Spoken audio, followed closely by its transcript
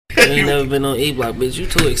You ain't never been on E Block, bitch. You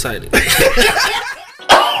too excited.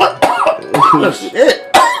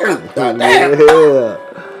 Shit. God damn. Yeah.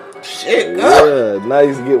 Shit, God. Yeah, now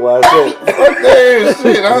you get why I said. Fuck that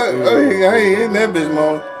shit. I ain't hitting that bitch,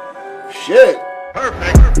 man. Shit.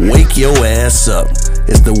 Wake your ass up.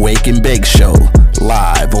 It's the Wake and Bake Show,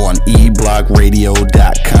 live on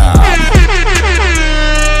eblockradio.com.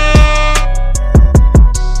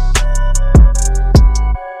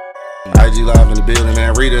 IG Live in the building,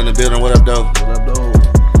 man. Rita in the building. What up, though? What up, though?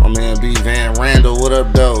 My man B Van Randall. What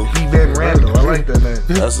up, though? B Van Randall. I like that name.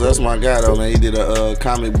 That's my guy, though, man. He did a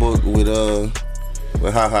comic book with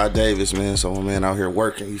Ha Ha Davis, man. So my man out here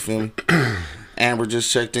working. You feel me? Amber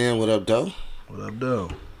just checked in. What up, though? What up, though?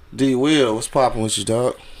 D Will, what's poppin' with you,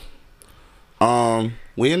 dog?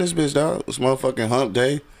 We in this bitch, dog. It's motherfucking hump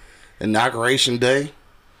day, inauguration day,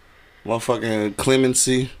 motherfucking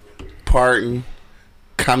clemency, pardon,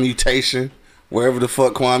 commutation, wherever the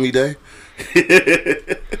fuck Kwame day.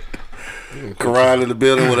 Karan in the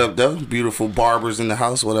building, what up, though? Beautiful barbers in the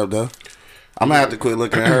house, what up, though? I'm gonna have to quit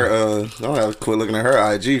looking at her. I'm gonna have to quit looking at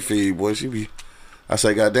her IG feed, boy. She be. I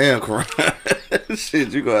say, goddamn, Karan.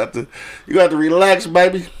 Shit, you gonna have to relax,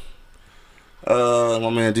 baby. My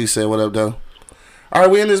man D said, what up, though? All right,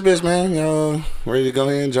 we in this bitch, man. Y'all ready to go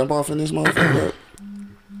ahead and jump off in this motherfucker?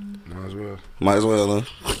 Might as well, huh?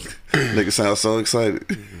 Nigga sound so excited.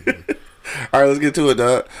 All right, let's get to it,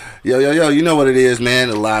 dog. Yo, you know what it is, man.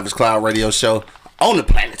 The Live is Cloud radio show on the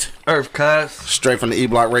planet Earth, cuz. straight from the E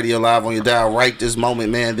Block Radio Live on your dial right this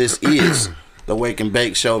moment, man. This is the Wake and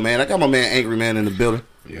Bake Show, man. I got my man Angry Man in the building.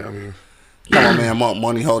 Yeah, I mean. Got my man Monk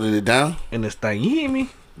Money holding it down. In this thing, you hear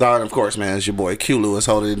me? Dog, of course, man. It's your boy Q Lewis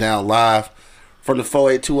holding it down live from the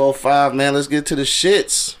 48205, man. Let's get to the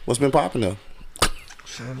shits. What's been popping, though?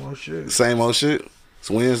 Same old shit. Same old shit. It's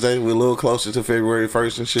Wednesday. We're a little closer to February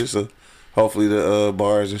 1st and shit, so hopefully the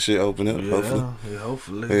bars and shit open up.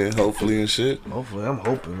 Hopefully and shit. Hopefully, I'm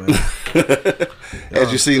hoping, man.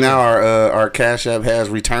 As you see now, our Cash App has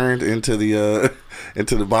returned into the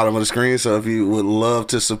bottom of the screen. So if you would love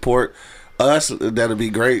to support us, that'll be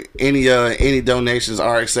great. Any donations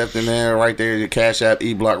are accepted there. Right there, your Cash App,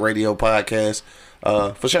 E Block Radio Podcast,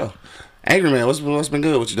 for sure. Angry Man, what's been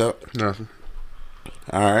good with you, dog? Nothing.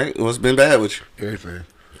 All right, what's been bad with you? Everything.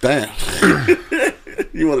 Damn.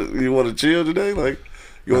 You want to chill today? Like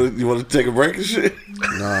you want to take a break and shit?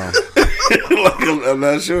 No. Like I'm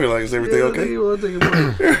not sure. Like is everything okay? You want to take a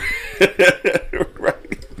break?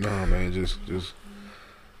 Right. No, man.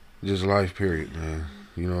 Just life. Period, man.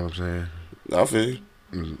 You know what I'm saying? I feel you.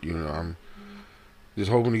 You know, I'm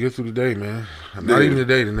just hoping to get through the day, man. Not even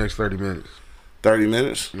today. The next 30 minutes. 30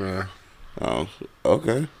 minutes? Yeah. Oh,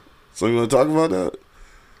 okay. So you want to talk about that?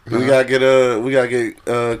 We gotta get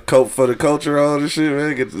Cope for the culture on and shit,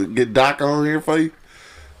 man. Get Doc on here for you.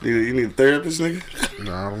 You need a therapist, nigga?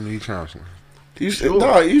 No, I don't need counseling. You sure?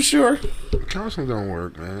 Dog, you sure? Counseling don't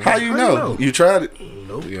work, man. How you know? You tried it?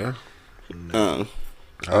 Nope. Yeah. Okay.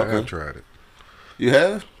 I have tried it. You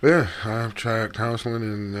have? Yeah, I've tried counseling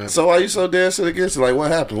and. So why you so dead set against it? Like,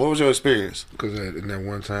 what happened? What was your experience? Because in that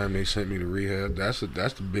one time they sent me to rehab. That's the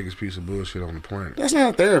biggest piece of bullshit on the planet. That's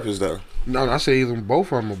not a therapist, though. No, I say either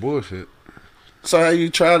both of them are bullshit. So how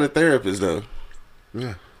you tried a therapist, though?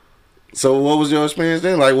 Yeah. So what was your experience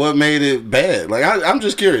then? Like, what made it bad? Like, I'm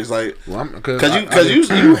just curious. Like,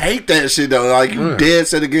 because you hate that shit though. Like, you dead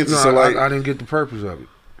set against it. So like, I didn't get the purpose of it.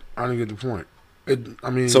 I didn't get the point.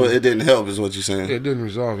 So it didn't help, is what you're saying? It didn't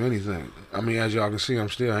resolve anything. I mean, as y'all can see, I'm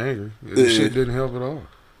still angry. This shit didn't help at all.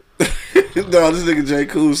 No, this nigga J.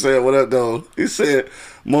 Cool said, what up, though? He said,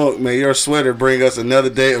 Monk, man, your sweater bring us another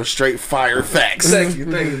day of straight fire facts. Thank you,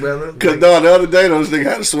 brother. Because, no, the other day, though, this nigga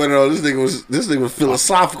had a sweater on. This nigga was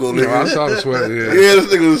philosophical, nigga. No, I saw the sweater, yeah. Yeah, this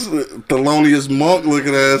nigga was Thelonious Monk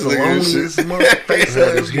looking ass nigga. Thelonious Monk, face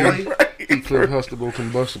ass boy. Heathcliff Huxtable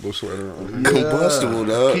combustible sweater on. Combustible,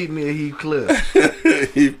 dog. Keep me a Heathcliff.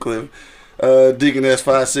 Heathcliff. Deacon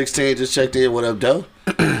S516 just checked in. What up, though?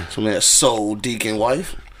 From that soul deacon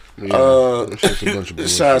wife. Yeah, that's a bunch of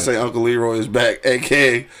bullshit. Shout out say Uncle Leroy is back,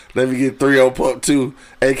 aka let me get 3-0 pump 2,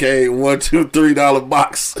 aka $1, $2, $3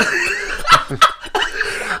 box. Dog,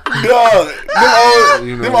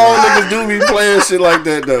 them old niggas do be playing shit like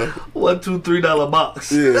that though. $1, $2, $3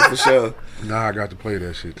 box. Yeah, for sure. Nah, I got to play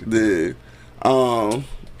that shit today. Yeah. The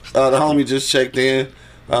homie just checked in.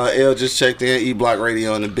 L just checked in. E Block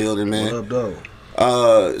Radio in the building, man. What up, though?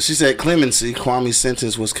 She said clemency. Kwame's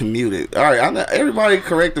sentence was commuted. All right, everybody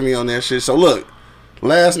corrected me on that shit. So look,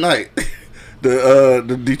 last night,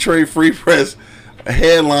 the Detroit Free Press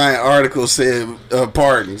headline article said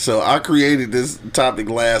pardon. So I created this topic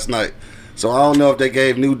last night. So I don't know if they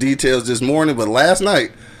gave new details this morning, but last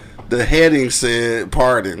night the heading said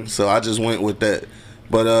pardon, so I just went with that.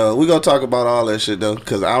 But we gonna talk about all that shit though,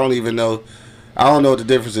 cause I don't even know. I don't know what the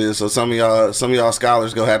difference is. So some of y'all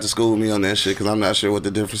scholars go have to school me on that shit, cause I'm not sure what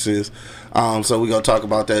the difference is. So we gonna talk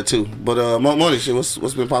about that too. But money shit,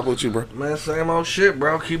 what's been popping with you, bro? Man, same old shit,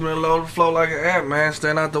 bro. Keeping it low to flow like an app, man.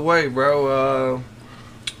 Staying out the way, bro.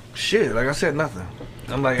 Shit, like I said, nothing.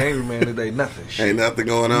 I'm like angry man today. Nothing. Shit. Ain't nothing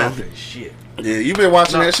going on. Nothing. Shit. Yeah, you been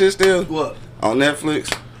watching that shit still? What? On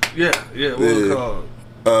Netflix? Yeah. What was it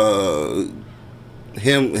called?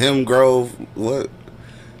 Him Grove. What?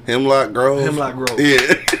 Hemlock Grove. Hemlock Grove. Yeah.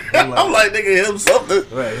 Hemlock. I'm like, nigga, him something.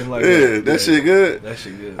 Right. Hemlock Yeah, Grove. that shit good. That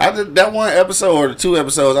shit good. I did that one episode or the 2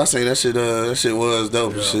 episodes. I seen that shit. That shit was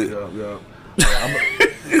dope and shit. Yeah.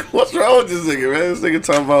 What's wrong with this nigga, man? This nigga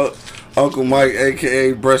talking about Uncle Mike,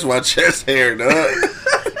 aka brush my chest hair, dog.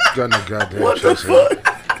 Got no goddamn What the chest hair.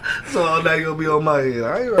 fuck? So all that gonna be on my head.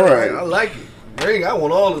 I ain't Right. I like it. Ring, I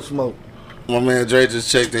want all the smoke. My man Dre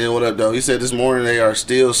just checked in. What up, though? He said this morning they are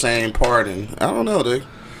still saying pardon. I don't know, dude.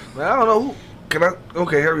 Man, I don't know who. Can I?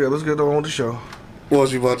 Okay, hurry up. Let's get on with the show. What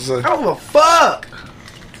was you about to say? I don't give a fuck.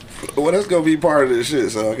 Well, that's gonna be part of this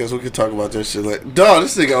shit, so I guess we can talk about that shit. Like, dog,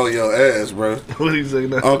 this nigga on your ass, bro. What do you say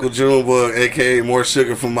now? Uncle Junebug, aka more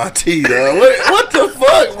sugar for my tea, dog. What the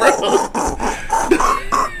fuck, bro?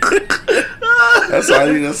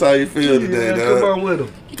 that's how you feel today, Yeah, dog. come on with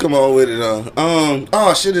him. Come on with it,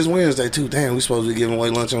 oh shit, it's Wednesday too. Damn, we supposed to be giving away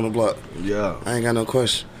lunch on the block. Yeah. I ain't got no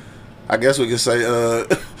question. I guess we can say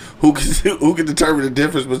who can determine the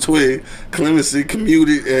difference between clemency,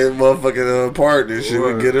 community, and motherfucking pardon and shit.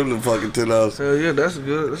 We Right. get them the fucking $10. Hell yeah, that's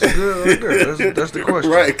good right there. That's the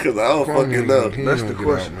question. Right, because I don't fucking know. He ain't That's gonna the get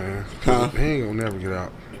question. out, man. Huh? He ain't gonna never get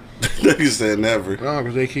out. Nigga said never. No,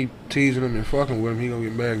 because they keep teasing him and fucking with him. He gonna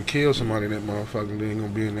get mad and kill somebody in that motherfucker. Then he gonna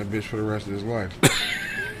be in that bitch for the rest of his life.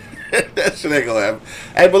 That shit ain't gonna happen.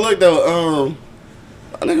 Hey, but look though,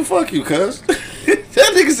 nigga, fuck you, cuz.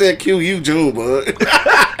 That nigga said Q you June, bud.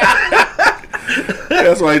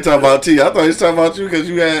 That's why he talking about tea. I thought he was talking about you because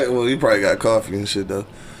you probably got coffee and shit though.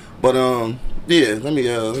 But yeah, let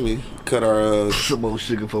me cut our Some old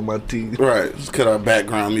sugar for my teeth. right. Let's cut our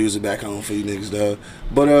background music back on for you niggas, dog.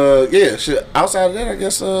 But yeah, shit. Outside of that, I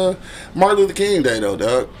guess Martin Luther King Day though,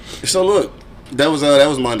 dog. So look, that was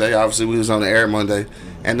Monday. Obviously, we was on the air Monday,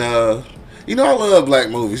 and you know I love black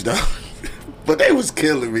movies, dog. But they was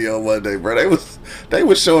killing me on Monday, bro. They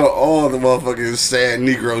was showing all the motherfucking sad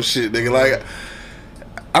Negro shit, nigga. Like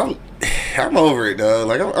I'm over it, dog.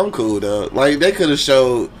 Like I'm cool, dog. Like they could have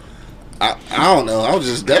showed. I don't know. I was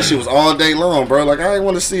just that shit was all day long, bro. Like I didn't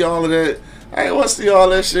want to see all of that. I didn't want to see all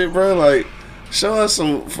that shit, bro. Like show us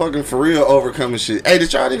some fucking for real overcoming shit. Hey,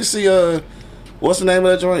 did y'all even see what's the name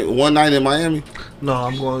of that joint? One Night in Miami. No,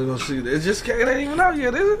 I'm going to go see it. It ain't even out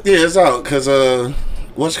yet, is it? Yeah, it's out because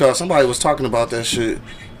what's it called? Somebody was talking about that shit.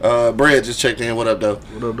 Brad just checked in. What up, though?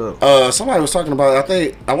 What up, though? Somebody was talking about.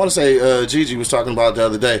 I want to say Gigi was talking about it the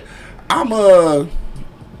other day.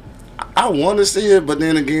 I want to see it, but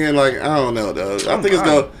then again, like I don't know, though. I think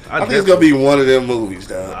it's gonna be one of them movies,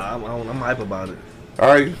 though. I'm hype about it. All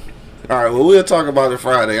right. Well, we'll talk about it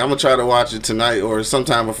Friday. I'm gonna try to watch it tonight or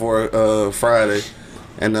sometime before Friday,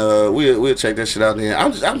 and we'll check that shit out. Then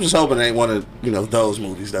I'm just hoping it ain't one of those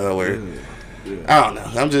movies though where I don't know.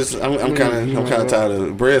 I'm kind of tired of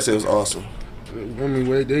it. Brad said it was awesome. I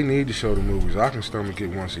mean, they need to show the movies. I can stomach it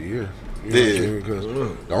once a year. You know what I'm saying? Because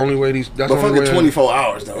the only way that's but the only fucking way 24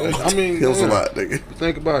 hours though. I mean, it was a lot, nigga.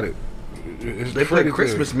 Think about it. They play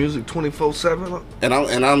Christmas music 24/7,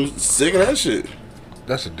 and I'm sick of that shit.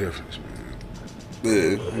 That's the difference, man.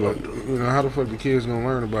 Yeah. Like, how the fuck the kids gonna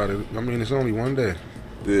learn about it? I mean, it's only one day.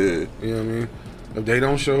 Yeah. You know what I mean? If they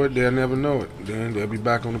don't show it, they'll never know it. Then they'll be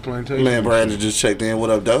back on the plantation. Man, Brandon just checked in. What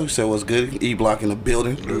up, Doe? Said what's good. E-Block in the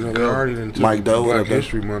building. They already done took Mike Doe, what Black up, Doe?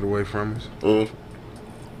 History Month away from us.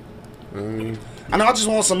 I mean, I know. I just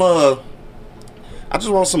want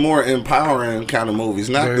some more empowering kind of movies.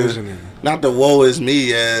 there isn't any. Not the woe is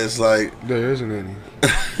me as like There isn't any.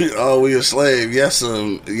 oh we a slave, yes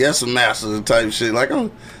master type shit. Like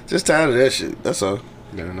I'm just tired of that shit. That's all.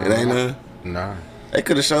 No, It ain't none. Nah. They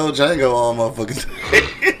could have showed Django all motherfucking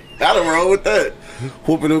day. I'd have rolled with that.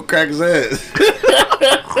 Whooping them crackers ass.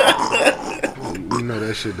 You know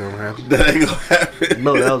that shit don't happen. That ain't gonna happen.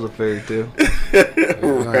 No, that was a fairy tale.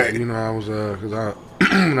 Right. You know, I was cause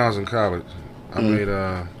when I was in college, I made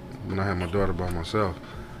when I had my daughter by myself,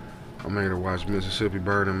 I made her watch Mississippi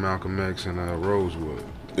Burning, Malcolm X, and Rosewood.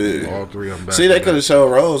 Yeah. All three of them back. See, to they back. could have showed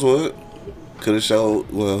Rosewood. Could have showed.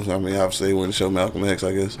 Well, I mean, obviously, they wouldn't show Malcolm X.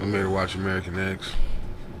 I guess I made her watch American X.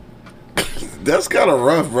 that's kind of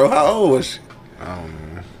rough, bro. How old was she? I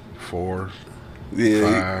don't know, 4.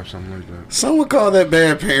 Yeah. 5, something like that. Someone call that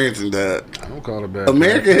bad parenting, dog. I don't call it bad.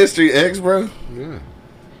 American History X, bro. Yeah.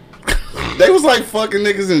 They was like fucking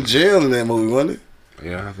niggas in jail in that movie, wasn't it?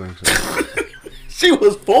 Yeah, I think so. She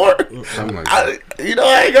was 4. Something like that.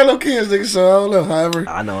 I ain't got no kids, nigga, so I don't know. However,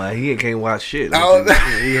 I know he can't watch shit. I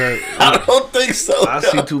don't think so. I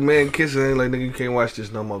see 2 men kissing. Ain't like, nigga, you can't watch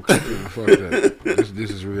this no more. Yeah, fuck that.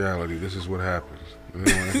 This is reality. This is what happens.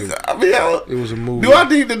 You know, I mean, it was a movie. Do I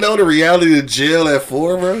need to know the reality of jail at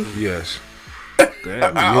 4, bro? Yes.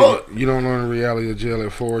 Damn. You don't learn the reality of jail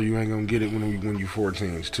at 4. You ain't gonna get it when you're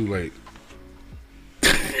 14. It's too late.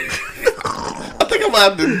 I think I'm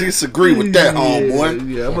about to disagree with that,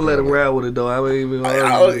 homeboy. Yeah, I'm gonna let him ride with it though. I ain't even. I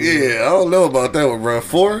don't know about that one, bro.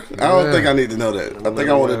 4? I don't think I need to know that. I think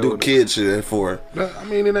I want to do kid shit at 4. I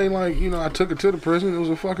mean, it ain't like, I took it to the prison. It was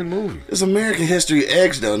a fucking movie. It's American History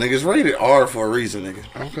X, though, nigga. It's rated R for a reason, nigga.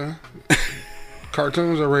 Okay.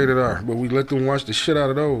 Cartoons are rated R, but we let them watch the shit out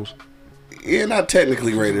of those. Yeah, not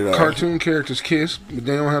technically rated R. Cartoon characters kiss, but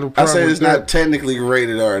they don't have a problem. I said it's with that. not technically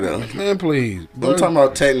rated R, though. Man, please. I'm talking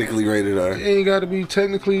about technically rated R. It ain't got to be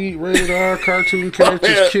technically rated R. Cartoon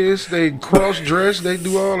characters kiss. They cross-dress. They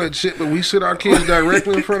do all that shit, but we sit our kids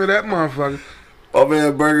directly in front of that motherfucker. Oh,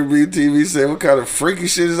 man, Burger Beat TV said, what kind of freaky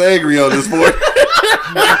shit is angry on this board?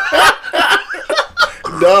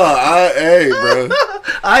 Hey, bro.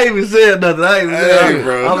 I ain't even said nothing. I ain't even said nothing,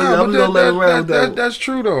 bro. I'm gonna let him ride that. That's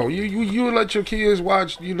true though. You let your kids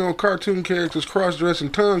watch, cartoon characters cross dress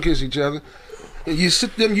and tongue kiss each other. And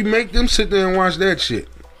you make them sit there and watch that shit.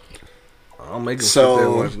 I don't make them sit there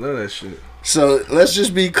and watch none of that shit. So let's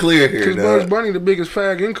just be clear here. Because Bugs Bunny the biggest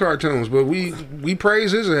fag in cartoons, but we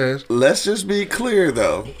praise his ass. Let's just be clear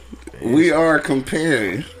though. We are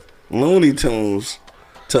comparing Looney Tunes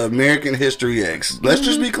to American History X. Let's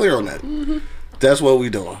just be clear on that. Mm-hmm. That's what we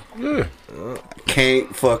doing. Yeah.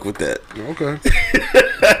 Can't fuck with that. Okay.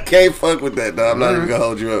 Can't fuck with that, dog. I'm not even gonna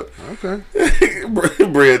hold you up. Okay.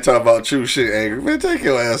 Brian talking about true shit, angry. Man, take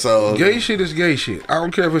your ass off. Gay shit is gay shit. I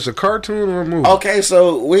don't care if it's a cartoon or a movie. Okay,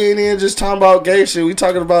 so we ain't even just talking about gay shit. We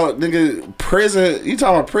talking about, nigga, prison. You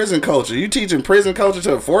talking about prison culture. You teaching prison culture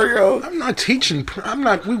to a 4-year-old? I'm not teaching.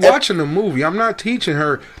 We watching the movie. I'm not teaching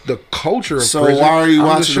her the culture of prison. So why are you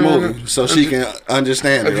watching the movie? So she can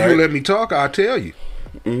understand it, If right? you let me talk, I'll tell you.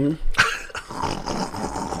 Mm-hmm.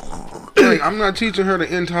 Like, I'm not teaching her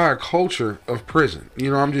the entire culture of prison.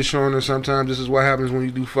 I'm just showing her sometimes this is what happens when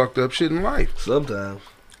you do fucked up shit in life. Sometimes.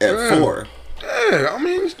 At 4. Yeah, I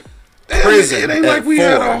mean, prison. It ain't like we 4.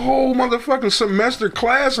 had a whole motherfucking semester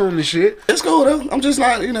class on this shit. It's cool though. I'm just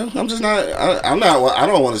not. I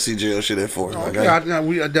don't want to see jail shit at 4.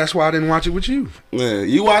 Okay, that's why I didn't watch it with you. Yeah,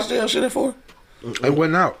 you watched jail shit at 4? It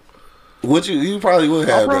wasn't out. Would you probably would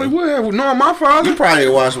have. I probably would have. Knowing my father. You probably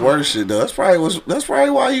watched worse shit though. That's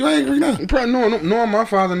probably why you angry now. Knowing my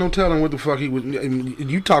father, no telling what the fuck he was.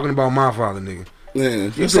 You talking about my father, nigga? Yeah,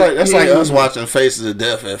 that's like us watching Faces of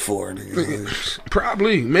Death at 4. Nigga.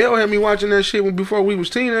 Probably. Mel had me watching that shit before we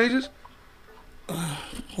was teenagers.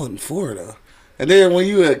 Wasn't 4 though. And then when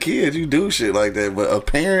you a kid, you do shit like that. But a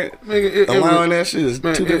parent allowing that shit is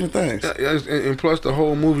two different things. And plus, the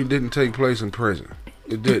whole movie didn't take place in prison.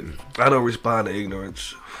 It didn't. I don't respond to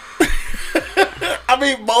ignorance. I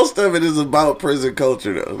mean, most of it is about prison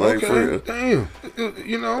culture, though. Like, for real. Damn. I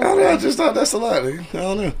don't know. I just thought that's a lot. I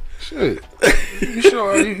don't know. Shit. You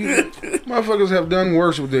sure? Motherfuckers have done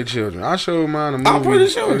worse with their children. I showed mine a movie. I'm pretty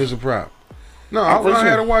sure. And it's a prop. No, I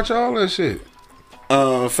had to watch all that shit.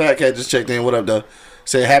 Fat Cat just checked in. What up, though?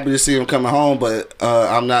 Said, happy to see him coming home, but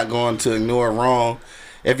I'm not going to ignore wrong.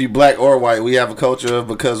 If you black or white, we have a culture of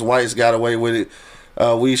because whites got away with it.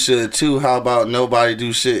 We should too. How about nobody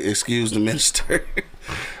do shit? Excuse the minister.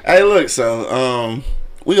 Hey, look. So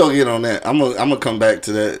we gonna get on that. I'm gonna come back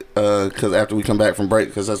to that because after we come back from break,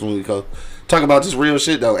 because that's when we go talk about this real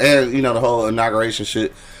shit though, and the whole inauguration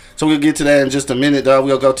shit. So we'll get to that in just a minute, dog.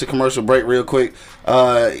 We'll go to commercial break real quick.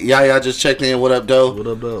 Yaya just checked in. What up, though? What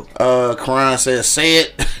up, though? Quran says, say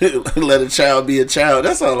it. Let a child be a child.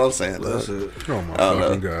 That's all I'm saying, dog. That's it. Oh, my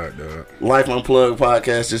fucking God, dog. Life Unplugged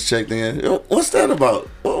podcast just checked in. What's that about?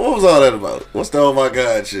 What was all that about? What's the oh my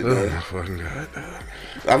God shit, dog? Oh, my fucking God, dog.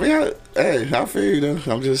 I mean, I feel you,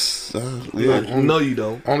 though. I'm just, yeah. No, you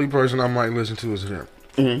don't. Only person I might listen to is him.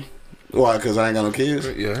 Mm-hmm. Why? Because I ain't got no kids?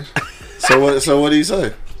 Yes. So what do you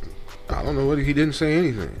say? I don't know what he didn't say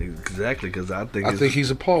anything. Exactly, because I think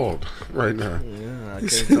he's appalled right now. Yeah, I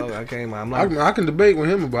can't talk. I'm not. I can debate with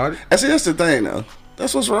him about it. I see, that's the thing, though.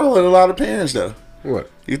 That's what's wrong with a lot of parents, though.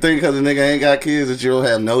 What? You think because a nigga ain't got kids that you don't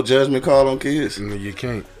have no judgment call on kids? No, you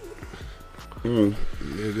can't.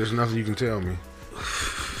 There's nothing you can tell me.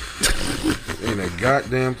 Ain't that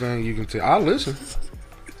goddamn thing, you can tell. I listen.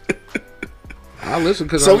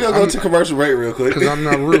 Because So we'll go to commercial break real quick. Because I'm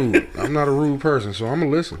not rude. I'm not a rude person, so I'm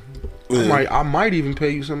gonna listen. Yeah. I might even pay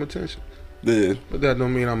you some attention. Yeah. But that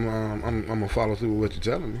don't mean I'm gonna follow through with what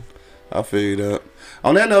you're telling me. I figured out.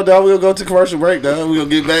 On that note, dog, we'll go to commercial break, dog. We're gonna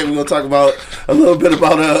get back. We're gonna talk about a little bit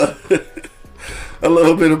about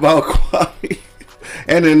Kwame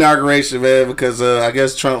and the inauguration, man, because I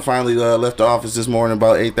guess Trump finally left the office this morning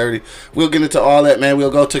about 8:30. We'll get into all that, man.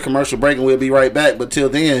 We'll go to commercial break and we'll be right back. But till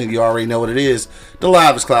then, you already know what it is. The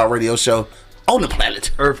Live is Cloud radio show on the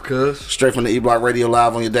planet Earth, cuz. straight from the E-Block Radio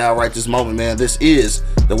live on your dial right this moment, man. This is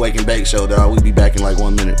the Wake and Bake Show, dog. We'll be back in like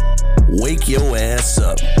 1 minute. Wake your ass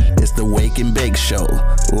up. It's the Wake and Bake Show,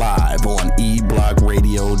 live on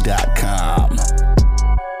eblockradio.com.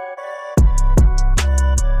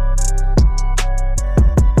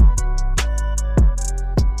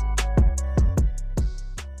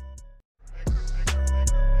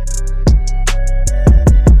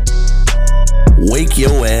 Wake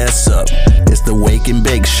your ass up. It's the Wake and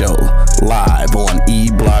Bake Show, live on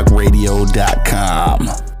eblockradio.com.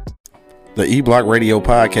 The E-Block Radio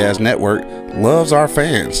Podcast Network loves our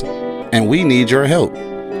fans, and we need your help.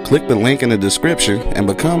 Click the link in the description and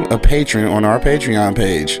become a patron on our Patreon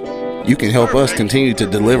page. You can help us continue to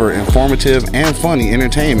deliver informative and funny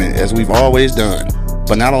entertainment as we've always done.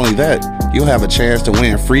 But not only that, you'll have a chance to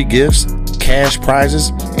win free gifts, cash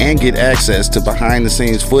prizes, and get access to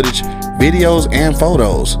behind-the-scenes footage, videos, and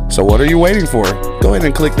photos. So what are you waiting for? Go ahead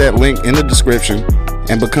and click that link in the description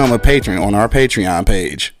and become a patron on our Patreon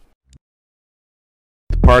page.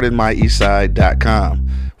 PardonMyEastside.com.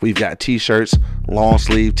 We've got t-shirts, long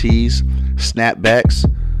sleeve tees, snapbacks,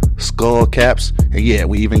 skull caps, and yeah,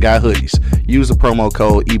 we even got hoodies. Use the promo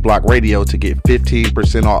code eBlockRadio to get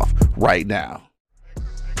 15% off right now.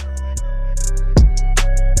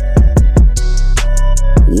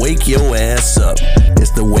 Wake your ass up.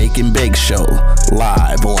 It's the Wake and Bake Show,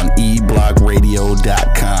 live on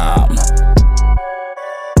eblockradio.com.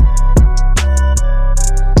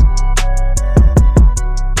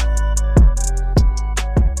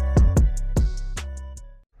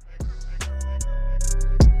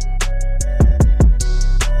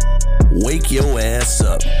 Wake your ass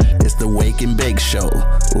up. It's the Wake and Bake Show,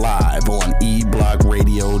 live on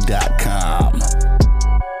eblockradio.com.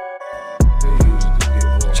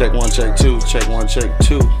 Check one, check two. Check one, check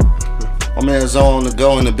two. My man Zone to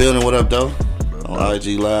go in the building. What up, though? On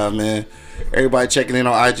IG Live, man. Everybody checking in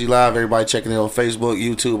on IG Live. Everybody checking in on Facebook,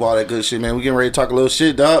 YouTube, all that good shit, man. We getting ready to talk a little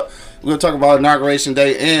shit, dog. We're going to talk about Inauguration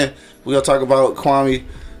Day, and we're going to talk about Kwame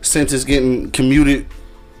sentence getting commuted,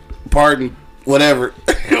 pardon, whatever.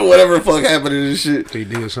 Whatever the fuck happened to this shit. They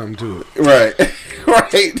did something to it. Right.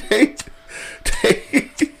 Right.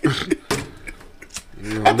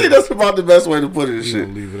 I think that's about the best way to put it and shit.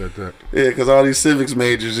 Leave it at that. Yeah, because all these civics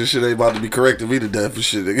majors and shit ain't about to be correcting me to death and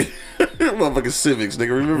shit, nigga. Motherfucking civics, nigga.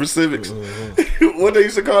 Remember civics? What they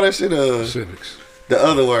used to call that shit? Civics. The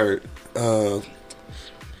other word.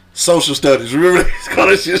 Social studies. Remember they used to call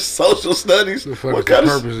that shit social studies? The fuck is the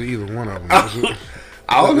purpose of either one of them?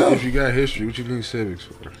 I don't know. If you got history, what you need civics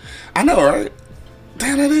for? I know, right?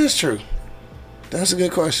 Damn, that is true. That's a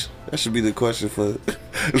good question. That should be the question for...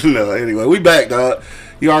 No, anyway, we back, dog.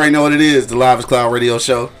 You already know what it is. The Live is Cloud radio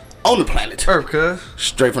show on the planet. Earth, cuz.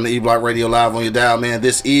 Straight from the E-Block Radio live on your dial, man.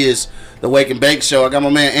 This is the Wake and Bake Show. I got my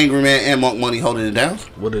man Angry Man and Monk Money holding it down.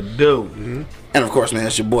 What it do? Mm-hmm. And, of course, man,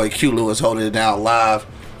 it's your boy Q Lewis holding it down live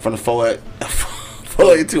from the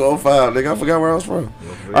 48205. Nigga, I forgot where I was from.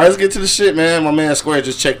 All right, let's get to the shit, man. My man Square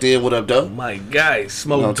just checked in. What up, though? My guy,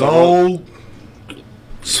 Smoke Dog.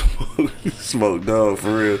 Smoke Dog,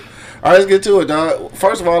 for real. All right, let's get to it, dog.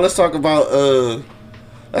 First of all, let's talk about the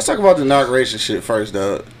inauguration shit first,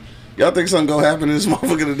 dog. Y'all think something gonna happen in this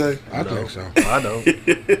motherfucker today? I think so. I don't.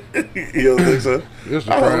 You don't think so? This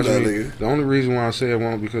surprised me. The only reason why I say it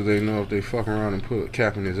won't because they know if they fuck around and put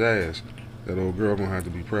cap in his ass, that old girl gonna have to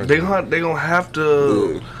be president. They gonna have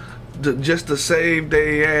to just to save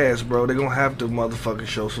their ass, bro. They gonna have to motherfucking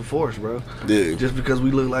show some force, bro. Yeah. Just because we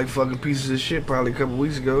look like fucking pieces of shit probably a couple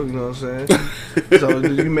weeks ago, you know what I'm saying? So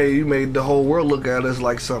you made the whole world look at us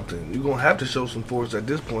like something. You gonna have to show some force at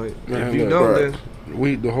this point. Man, if you don't, then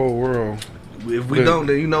the whole world. If we don't,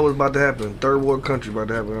 then you know what's about to happen. Third world country about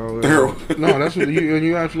to happen. No, that's what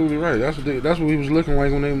you're absolutely right. That's what he was looking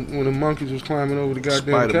like when the monkeys was climbing over the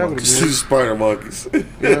goddamn Capitol. Spider monkeys. You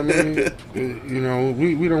know what I mean? You know,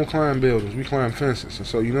 we don't climb buildings, we climb fences, and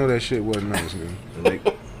so you know that shit wasn't nice, man. They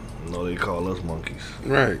call us monkeys.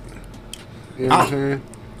 Right. You know what I'm saying?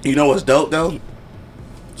 You know what's dope though?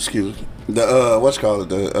 Excuse me.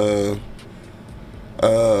 The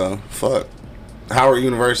fuck. Howard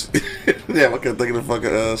University. Damn, I couldn't think of the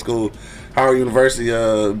fucking school. Howard University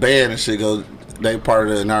band and shit go. They part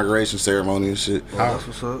of the inauguration ceremony and shit. Oh, that's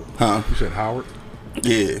what's up. Huh? You said Howard?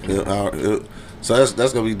 Yeah, Howard. So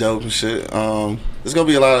that's gonna be dope and shit. It's gonna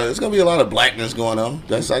be a lot of blackness going on.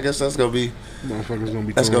 I guess that's gonna be. Motherfuckers gonna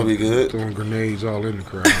be. Gonna be good. Throwing grenades all in the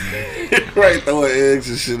crowd, man. Right, throwing eggs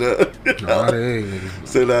and shit up. A lot of egg, nigga.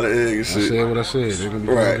 Still a lot of egg and I shit. said what I said. They're gonna be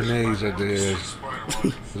throwing grenades at their ass.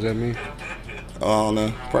 Does that mean? I don't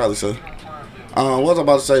know. Probably so. What was I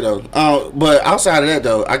about to say though? But outside of that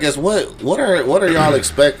though, I guess what are y'all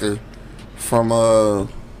expecting from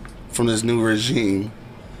this new regime?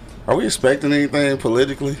 Are we expecting anything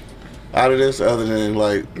politically out of this other than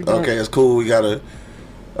like, okay, it's cool, we got a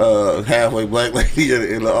halfway black lady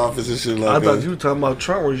in the office and shit like that? I thought you were talking about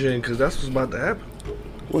Trump regime because that's what's about to happen.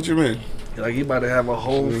 What you mean? Like he about to have a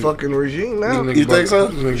whole fucking regime now. You think so?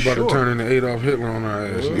 This nigga about to turn into Adolf Hitler on our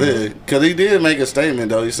ass. Yeah, because he did make a statement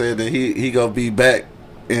though. He said that he gonna be back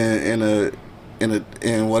in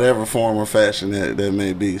whatever form or fashion that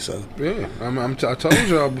may be. So yeah, I told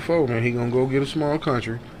y'all before, man. He gonna go get a small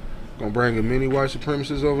country, gonna bring as many white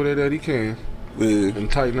supremacists over there that he can, and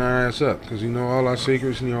tighten our ass up because he know all our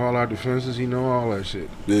secrets, he know all our defenses, he know all that shit.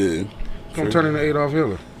 Yeah, gonna turn into Adolf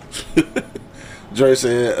Hitler. Dre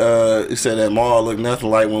said he said that mall looked nothing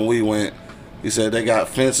like when we went. He said they got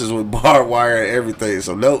fences with barbed wire and everything.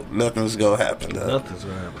 So nope, nothing's gonna happen. Nothing's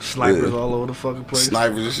gonna happen. Snipers all over the fucking place.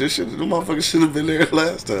 Snipers and shit. The motherfuckers should have been there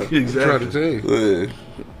last time. Exactly. Try to tell you. Yeah.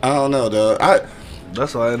 I don't know, dog.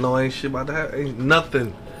 That's why I know ain't shit about to happen. Ain't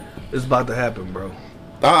nothing is about to happen, bro.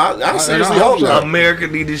 I seriously hope not. America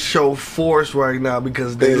need to show force right now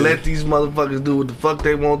because they let these motherfuckers do what the fuck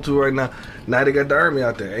they want to right now. Now they got the army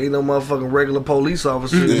out there. Ain't no motherfucking regular police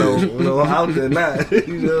officers out there now.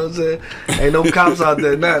 You know what I'm saying? Ain't no cops out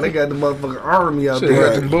there now. They got the motherfucking army out there.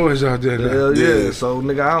 Got them boys out there now. Hell yeah. So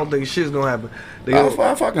nigga, I don't think shit's gonna happen.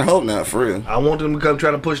 I fucking hope not, for real. I want them to come try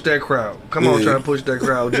to push that crowd. Come on, try to push that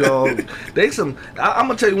crowd, y'all. I'm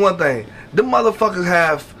gonna tell you one thing. Them motherfuckers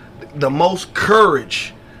have the most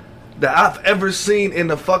courage that I've ever seen in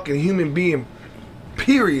a fucking human being.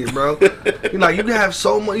 Period, bro. You know, you have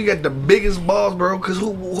so much. You got the biggest balls, bro. Because who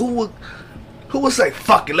would say,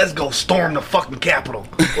 "Fuck it, let's go storm the fucking Capitol"?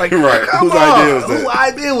 Like, right? Whose idea was that? Whose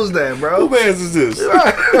idea was that, bro? Who man's is this?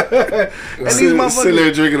 Right. And these motherfuckers sitting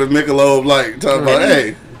there drinking a Michelob Light, talking about,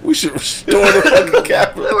 "Hey, we should storm the fucking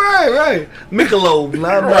Capitol." Right. Michelob,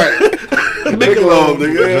 not right. Michelob,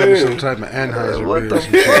 nigga. Some type of Anheuser. What the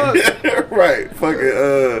fuck? Right.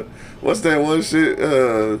 Fucking what's that one shit?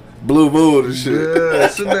 Blue Moon and shit. Yeah,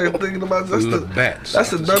 sitting there thinking about that's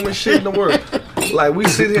the dumbest shit in the world. Like we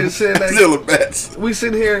sit here saying that. We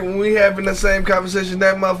sit here when we having the same conversation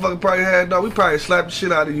that motherfucker probably had. Dog, we probably slapped the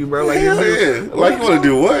shit out of you, bro. Like, yeah. Like you want to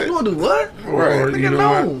do what? You want to do what? Right. You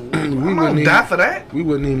know, we wouldn't die for that. We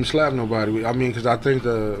wouldn't even slap nobody. I mean, because I think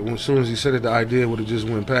as soon as he said it, the idea would have just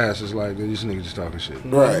went past. It's like this nigga just talking shit.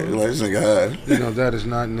 Right. Like this nigga high. You know that is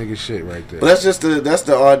not nigga shit right there. But that's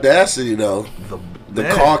the audacity though. The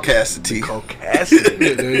caucasity.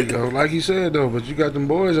 Yeah, there you go. Like you said though, but you got them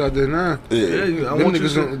boys out there now. Yeah, them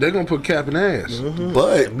niggas they gonna put cap in ass. Mm-hmm.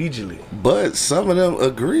 But immediately. But some of them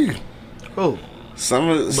agree. Oh. Some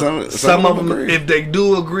of them agree. If they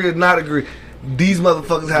do agree or not agree, these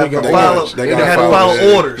motherfuckers have to follow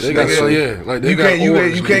orders. You can't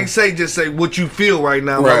just say what you feel right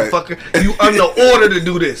now, motherfucker. You under order to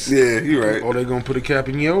do this. Yeah, you right. Or they gonna put a cap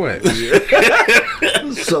in your ass.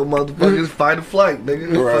 So motherfuckers fight or flight,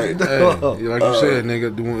 nigga. Right. Hey, like you said,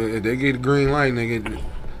 nigga, if they get a green light, nigga,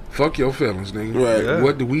 fuck your feelings, nigga. Right. Yeah.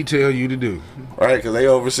 What do we tell you to do? Right, because they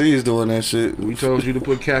overseas doing that shit. We told you to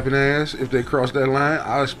put cap in ass. If they cross that line,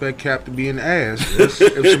 I expect cap to be in ass. If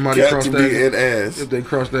somebody cross that, if they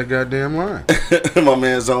cross that goddamn line. My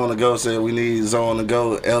man Zone to Go said we need Zone to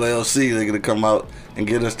Go LLC. They're gonna come out and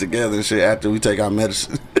get us together and shit after we take our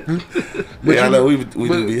medicine. But I know we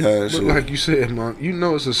do be high and shit. But like you said, man, you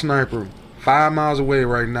know it's a sniper 5 miles away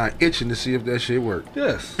right now, itching to see if that shit work.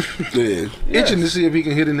 Yes. Yeah. Itching to see if he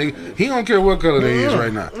can hit a nigga. He don't care what color they is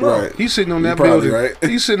right now. Right. He's sitting on that building. Right.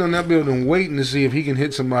 He's sitting on that building waiting to see if he can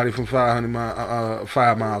hit somebody from 5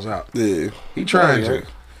 miles out. Yeah. He trying to.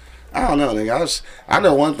 I don't know, nigga. I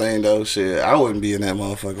know one thing though. Shit, I wouldn't be in that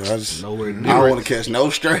motherfucker. I don't want to catch no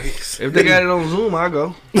strays. If they got it on Zoom, I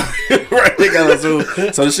go. Right, they got it on Zoom.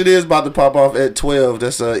 So the shit is about to pop off at 12.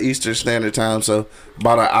 That's Eastern Standard Time. So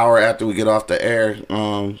about an hour after we get off the air,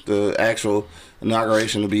 the actual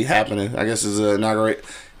inauguration will be happening. I guess it's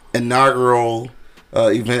inaugural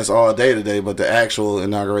events all day today, but the actual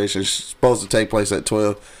inauguration is supposed to take place at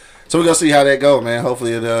 12. So we're gonna see how that go, man.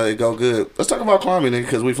 Hopefully it go good. Let's talk about Kwame, nigga,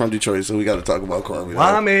 because we from Detroit, so we got to talk about Kwame.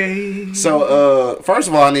 Kwame. So first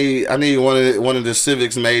of all, I need one of the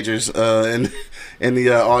civics majors in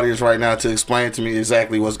the audience right now to explain to me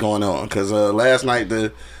exactly what's going on. Because last night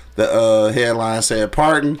the headline said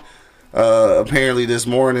pardon. Apparently this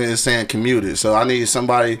morning it's saying commuted. So I need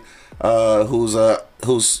somebody who's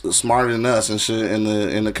smarter than us and shit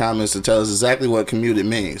in the comments to tell us exactly what commuted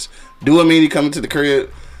means. Do it mean he coming to the crib?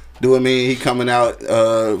 Do it mean he coming out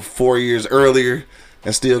 4 years earlier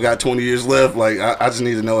and still got 20 years left? Like I just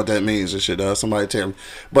need to know what that means and shit. Somebody tell me.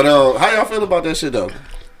 But how y'all feel about that shit though?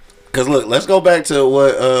 Cause look, let's go back to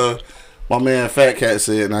what my man Fat Cat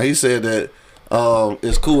said. Now he said that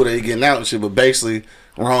it's cool that he getting out and shit, but basically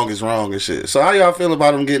wrong is wrong and shit. So how y'all feel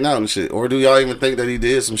about him getting out and shit? Or do y'all even think that he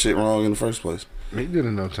did some shit wrong in the first place? He did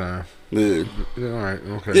in no time. Yeah. All right.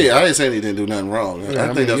 Okay. Yeah, I ain't saying he didn't do nothing wrong.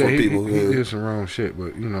 I think that's what people. He did some wrong shit,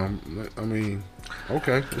 but I mean,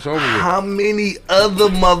 okay, it's over with. How many other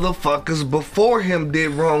motherfuckers before him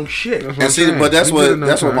did wrong shit? And see, but that's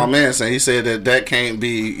what my man said. He said that can't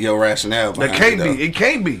be your rationale. That can't be. It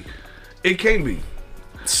can't be. It can't be.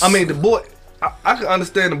 I mean, the boy. I can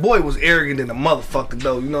understand the boy was arrogant than a motherfucker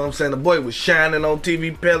though. You know what I'm saying? The boy was shining on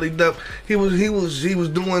TV, pellied up. He was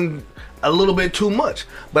doing a little bit too much.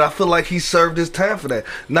 But I feel like he served his time for that.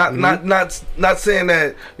 Not saying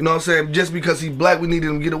that, you know what I'm saying, just because he's black we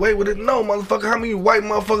needed him to get away with it. No, motherfucker, how many white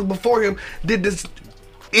motherfuckers before him did this,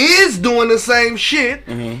 is doing the same shit,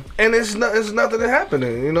 and it's nothing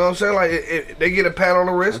happening. You know what I'm saying? Like they get a pat on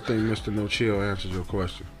the wrist. I think Mr. No Chill answered your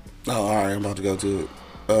question. Oh, all right, I'm about to go to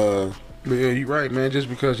it. But yeah, you're right, man. Just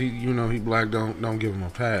because he black, don't give him a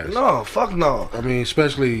pass. No, fuck no. I mean,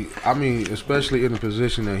 especially in the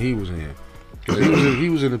position that he was in, because he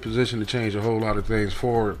was in a position to change a whole lot of things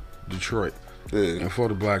for Detroit and for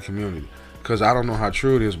the black community. Because I don't know how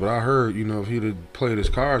true it is, but I heard, if he'd have played his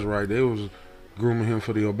cards right, they was grooming him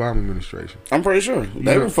for the Obama administration. I'm pretty sure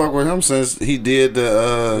they been fuck with him since he did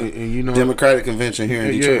the Democratic convention here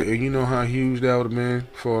in Detroit. Yeah, and you know how huge that would have been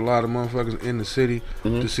for a lot of motherfuckers in the city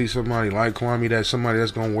to see somebody like Kwame,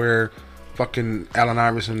 that's gonna wear fucking Allen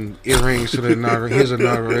Iverson earrings to his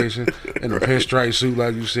inauguration and a pinstripe suit,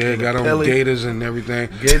 like you said, got on gators and everything.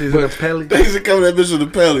 Gators and a pelly. Things that come that bitch with a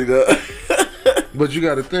pelly though. But you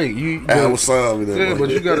got to think, but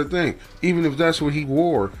you got to think, even if that's what he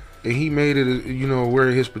wore. And he made it,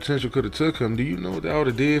 where his potential could have took him. Do you know what that would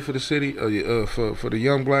have did for the city, for the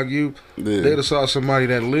young black youth? Yeah. They'd have saw somebody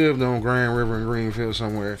that lived on Grand River and Greenfield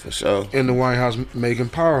somewhere, for sure, in the White House making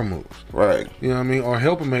power moves, right? You know what I mean, or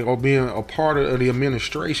helping make, or being a part of the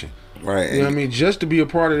administration, right? You know what I mean, just to be a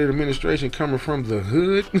part of the administration coming from the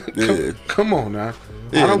hood. Come on now,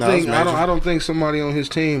 yeah, I don't think somebody on his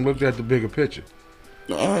team looked at the bigger picture.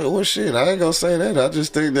 Well, shit, I ain't gonna say that. I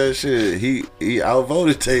just think that shit, he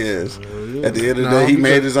outvoted Tez. At the end of the day, he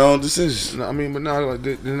made his own decisions. No, I mean, but now,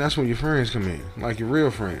 then that's when your friends come in, like your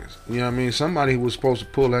real friends. You know what I mean? Somebody was supposed to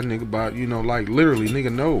pull that nigga by, like literally,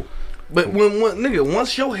 nigga, no. But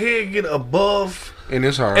once your head get above, and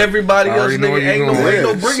it's hard. Everybody else, nigga, ain't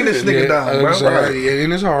no bringing this nigga down, bro. Right.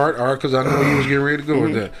 And it's hard, because I know he was getting ready to go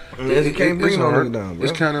with that. He can't bring no nigga down, bro.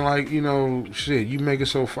 It's kind of like, shit, you make it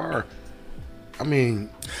so far. I mean,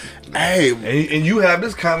 hey, and you have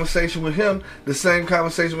this conversation with him, the same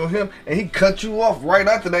conversation with him, and he cut you off right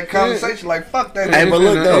after that conversation. Like, fuck that. Hey, but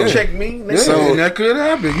look, don't check me. Yeah, so that could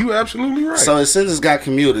happen. You absolutely right. So his sentence got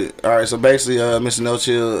commuted. All right. So basically, Mr. No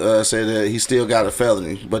Chill said that he still got a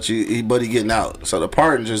felony, but he getting out. So the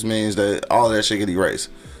pardon just means that all of that shit get erased.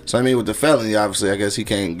 So I mean, with the felony, obviously, I guess he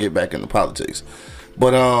can't get back into politics.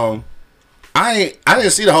 But I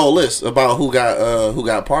didn't see the whole list about who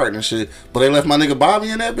got pardoned and shit, but they left my nigga Bobby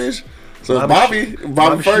in that bitch. So Bobby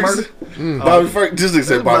Ferguson, Bobby Ferguson, just to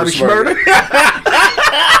say Bobby Schmurder.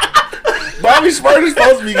 Bobby Schmurder's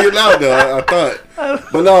supposed to be getting out though, I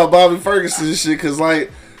thought, but no, Bobby Ferguson and shit, cause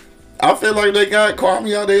like I feel like they got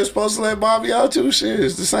Kwame out. They were supposed to let Bobby out too. Shit,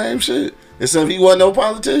 it's the same shit, except he wasn't no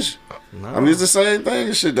politician. No. I mean, it's the same thing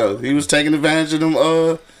and shit though. He was taking advantage of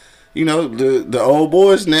them. The old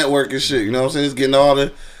boys network and shit. You know what I'm saying? It's getting all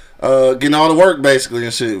the work basically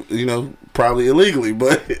and shit. Probably illegally,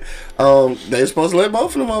 but they supposed to let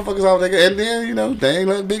both of them motherfuckers out there, and then they ain't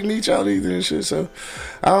let Big Meech out either and shit. So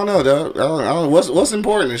I don't know, though. I don't know what's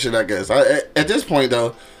important and shit. I guess at this point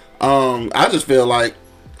though, I just feel like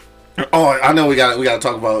I know we got to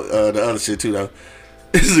talk about the other shit too though.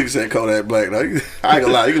 This nigga said Kodak Black. Now, I ain't gonna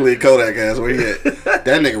lie, you can leave Kodak ass where he at.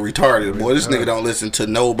 That nigga retarded, boy. This nigga don't listen to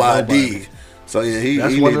nobody. So yeah,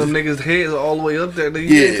 that's one of them niggas' heads all the way up there. Nigga,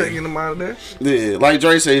 he ain't taking them out of there. Yeah, like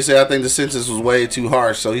Dre said, he said I think the sentence was way too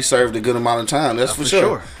harsh, so he served a good amount of time. That's for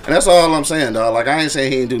sure. And that's all I'm saying, dog. Like I ain't saying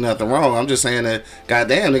he didn't do nothing wrong. I'm just saying that,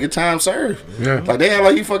 goddamn, nigga, time served. Yeah. Like they act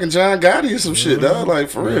like you fucking John Gotti or some shit, dog. Like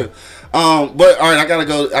for real. But all right, I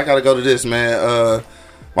gotta go to this, man.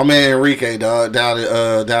 My man Enrique, dog,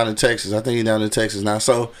 down in Texas. I think he down in Texas now.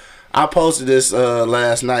 So I posted this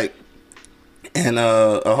last night. And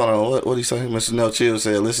hold on, what he say? Mr. No Chill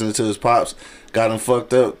said, listening to his pops got him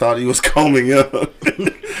fucked up. Thought he was combing young.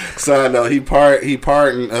 Side note, he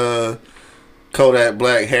pardoned Kodak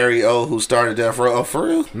Black Harry O, who started Death Row. Oh, for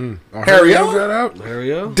real? Harry O got out.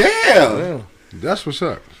 Harry O. Damn. That's what's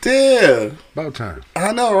up. Damn. About time.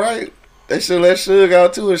 I know, right? They should let Suge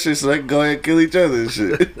out too and shit, so they can go ahead and kill each other and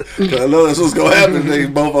shit. Cause I know that's what's gonna happen. They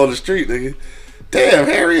both on the street, nigga. Damn,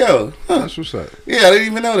 Harry O. Huh. That's what's up. Yeah, I didn't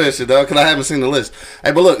even know that shit, dog, because I haven't seen the list.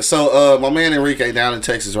 Hey, but look, so my man Enrique down in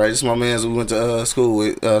Texas, right? This is my man we went to school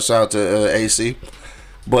with. Shout out to AC.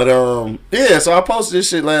 But, yeah, so I posted this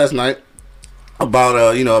shit last night about,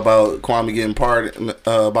 about Kwame getting pardoned,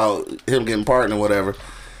 about him getting pardoned or whatever.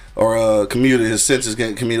 Or commuted, his sentence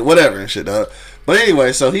getting commuted, whatever and shit, dog. But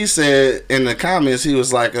anyway, so he said in the comments, he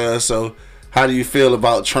was like, so how do you feel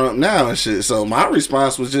about Trump now and shit? So my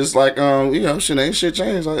response was just like, shit ain't shit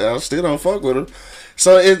changed. I still don't fuck with him.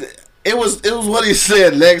 So it was what he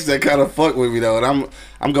said next that kind of fucked with me though, and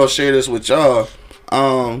I'm gonna share this with y'all.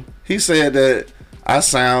 He said that I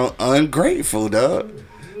sound ungrateful, dog.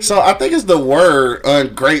 So I think it's the word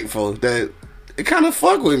ungrateful that it kind of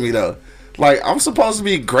fucked with me though. Like I'm supposed to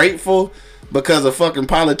be grateful because a fucking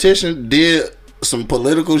politician did some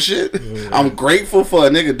political shit. I'm grateful for a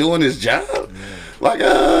nigga doing his job. Like,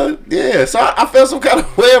 yeah. So I felt some kind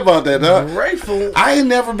of way about that, dog. Grateful. I ain't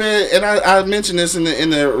never been, and I mentioned this in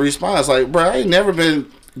the response. Like, bro, I ain't never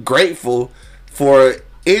been grateful for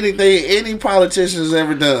anything any politician's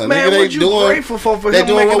ever done. Man, nigga, what you grateful for they him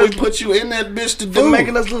doing making what us, we put you in that bitch to for do.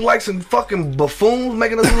 making us look like some fucking buffoons,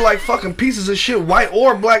 making us look like fucking pieces of shit, white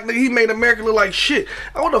or black. Nigga, he made America look like shit.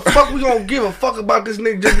 What the fuck we gonna give a fuck about this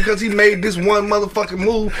nigga just because he made this one motherfucking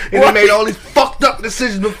move and he made all these fucked up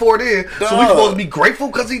decisions before then? Dog. So we supposed to be grateful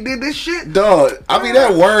because he did this shit? Dog, I mean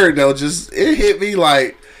that word though, just it hit me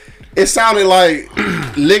like. It sounded like,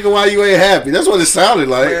 nigga, why you ain't happy? That's what it sounded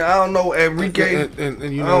like. Man, I don't know Enrique. And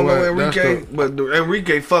you I know don't know Enrique, but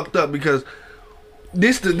Enrique fucked up because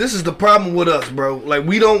this is the problem with us, bro. Like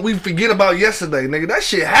we forget about yesterday, nigga. That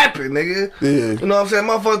shit happened, nigga. Yeah. You know what I'm saying?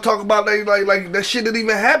 Motherfuckers talk about like that shit didn't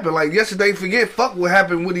even happen. Like yesterday, forget fuck what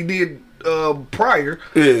happened, what he did prior.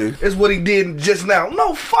 Yeah. It's what he did just now.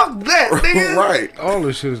 No, fuck that, nigga. Right. All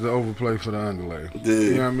this shit is the overplay for the underlay. Yeah.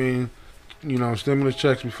 You know what I mean? Stimulus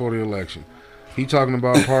checks before the election. He talking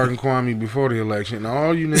about pardon Kwame before the election, and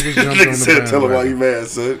all you niggas jumped on the bandwagon. Tell him why you mad,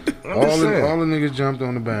 son. All the niggas jumped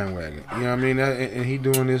on the bandwagon. You know what I mean? And he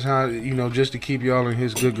doing this just to keep y'all in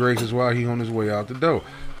his good graces while he on his way out the door.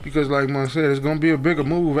 Because like Mon said, it's gonna be a bigger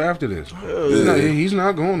move after this. Yeah. He's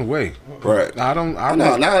not going away. Right. Not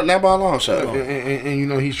by a long shot.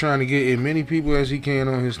 And he's trying to get as many people as he can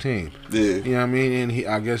on his team. Yeah. You know what I mean? And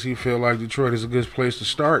I guess he feel like Detroit is a good place to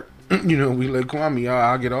start. We let Kwame.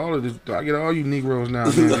 I'll get all of this. I get all you Negroes now.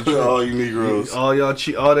 All you Negroes. All y'all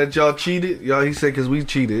all that y'all cheated. Y'all, he said, because we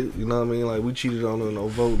cheated. You know what I mean? Like we cheated on no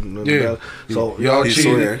voting. Yeah. So y'all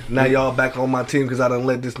cheated. Now y'all back on my team because I done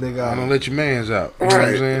let this nigga out. I don't let your mans out. You know what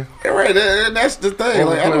I'm saying? Right. That's the thing.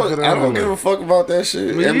 Like I don't give a fuck about that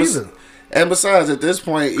shit. And besides, at this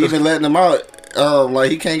point, even letting him out.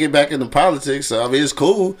 Like he can't get back into politics, so I mean it's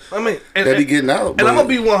cool. I mean that he getting out. And I'm gonna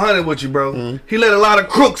be 100 with you, bro. Mm-hmm. He let a lot of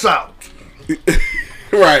crooks out.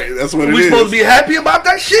 Right, that's what it is. We supposed to be happy about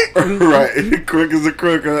that shit? Right, crook is a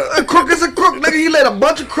crook. A crook is a crook, nigga. He let a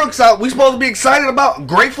bunch of crooks out. We supposed to be excited about,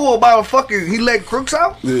 grateful about a fucking. He let crooks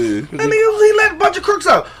out. Yeah, and he let a bunch of crooks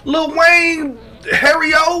out. Lil Wayne.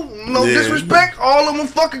 Harry O, no disrespect, all of them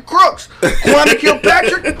fucking crooks. Kwame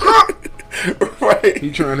Kilpatrick, crook. Right. He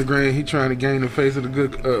trying to gain the face of the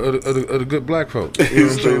good of the good black folks. You know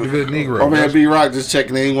what I'm saying? The good Negro. Oh man, B Rock just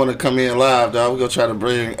checking in. He want to come in live, dog. We're gonna try to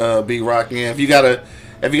bring B Rock in. If you got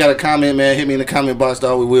a comment, man, hit me in the comment box,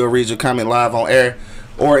 dog. We will read your comment live on air.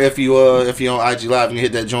 Or if you on IG live, you can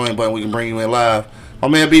hit that join button. We can bring you in live. Oh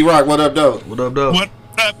man, B Rock, what up, though? What up, though? What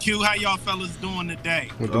up, Q? How y'all fellas doing today?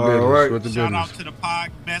 With the business. Right. With the Shout out to the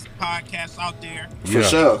best podcast out there. For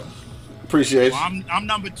sure. Appreciate you. I'm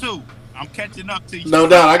number 2. I'm catching up to you. No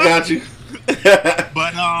doubt, I got you.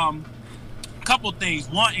 But couple things.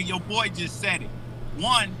 One, and your boy just said it.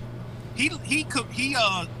 One, he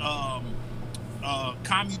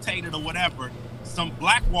commutated or whatever some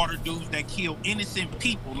Blackwater dudes that kill innocent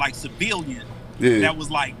people like civilians that was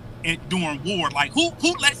like during war. Like who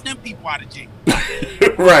lets them people out of jail?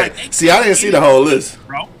 Right. Like, see, I didn't see the whole list,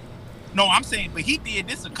 bro. No, I'm saying, but he did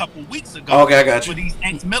this a couple weeks ago. Okay, I got you. For these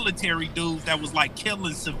ex-military dudes that was like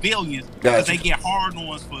killing civilians because they get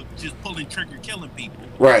hard-ons for just pulling trigger, killing people.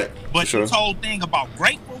 Right. But sure. this whole thing about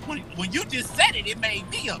grateful, when you just said it, it made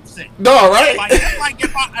me upset. No, right? Like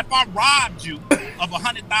if I robbed you of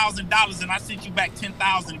 $100,000 and I sent you back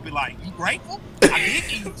 10,000, and be like, you grateful? I did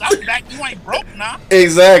give you something back. You ain't broke now.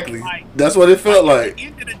 Exactly. Like, that's what it felt like. At the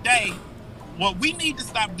end of the day, what we need to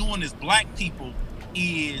stop doing as black people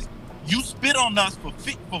is you spit on us for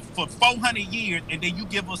 400 years, and then you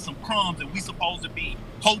give us some crumbs, and we supposed to be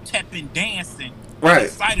hotep dancing, right?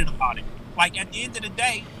 Excited about it. Like at the end of the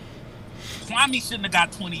day, Kwame shouldn't have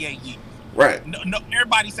got 28 years. Right. No,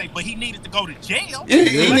 everybody say, but he needed to go to jail. Yeah,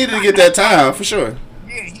 he needed to get that time for sure.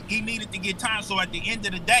 Yeah, he needed to get time. So at the end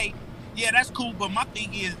of the day, yeah, that's cool. But my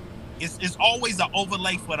thing is, it's always an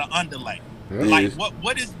overlay for the underlay. Yeah. Like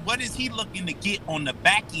what is he looking to get on the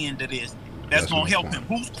back end of this? That's gonna help him.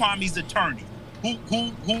 Who's Kwame's attorney?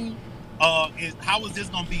 How is this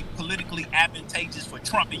gonna be politically advantageous for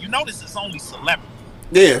Trump? And you notice it's only celebrities.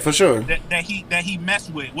 Yeah, for sure. That he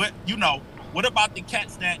messed with. What about the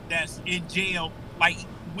cats that's in jail? Like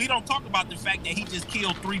we don't talk about the fact that he just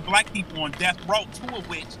killed 3 black people on death row, 2 of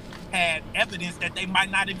which had evidence that they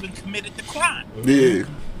might not have been committed the crime. Yeah.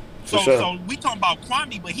 So we talking about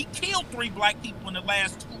Kwame, but he killed 3 black people in the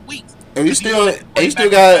last 2 weeks. And you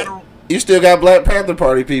still got Black Panther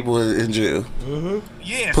Party people in jail. Mm-hmm.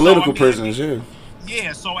 Yeah, political prisoners. Yeah.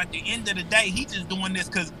 Yeah. So at the end of the day, he just doing this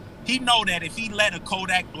because he know that if he let a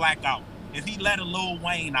Kodak Black out, if he let a Lil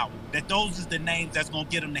Wayne out, that those is the names that's gonna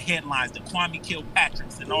get him the headlines, the Kwame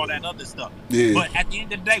Kilpatricks and all that other stuff. Yeah. But at the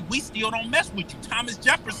end of the day, we still don't mess with you. Thomas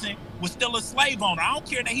Jefferson was still a slave owner. I don't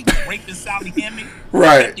care that he was raping Sally Hemings,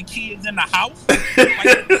 right? The kids in the house. Like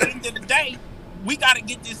at the end of the day, we gotta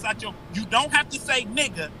get this out your. You don't have to say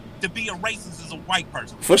nigga to be a racist as a white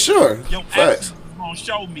person. For sure. Your actions is gonna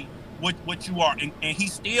show me what you are, and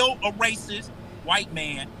he's still a racist white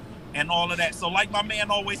man. And all of that. So like my man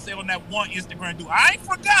always say on that one Instagram dude, I ain't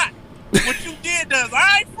forgot what you did to us.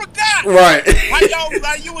 I ain't forgot. Right.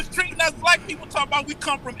 Like you was treating us black people talking about we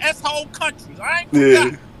come from S-hole countries. I ain't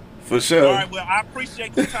forgot. Yeah, for sure. All right, well, I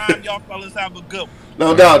appreciate the time. Y'all fellas have a good one.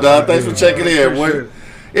 No doubt, dog. Thanks for checking in, boy.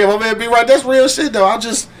 Yeah, my man, be right. That's real shit, though. I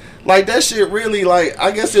just, like, that shit really, like,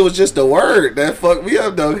 I guess it was just a word that fucked me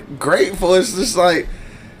up, though. Grateful. It's just like,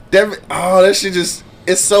 that shit just...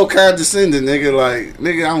 It's so condescending, nigga. Like,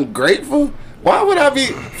 nigga, I'm grateful. Why would I be?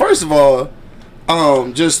 First of all,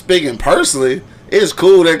 just speaking personally, it's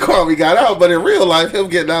cool that Kwame got out, but in real life, him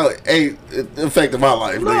getting out ain't affected my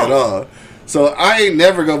life, nigga, at all. So I ain't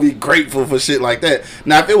never gonna be grateful for shit like that.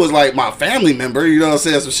 Now, if it was like my family member, you know what I'm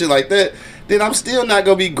saying, some shit like that, then I'm still not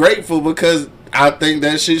gonna be grateful because I think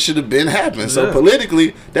that shit should have been happening. So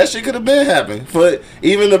politically, that shit could have been happening. For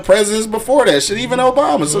even the presidents before that shit, even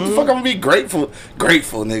Obama. So the fuck I'm gonna be grateful,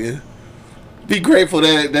 nigga. Be grateful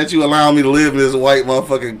that you allow me to live in this white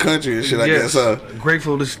motherfucking country and shit. I guess.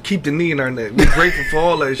 Grateful to keep the knee in our neck. Be grateful for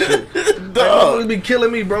all that shit. Like, be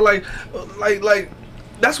killing me, bro. Like.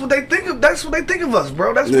 That's what they think of. That's what they think of us,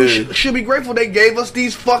 bro. That's what should be grateful. They gave us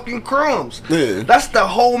these fucking crumbs. Yeah. That's the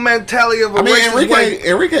whole mentality of a racist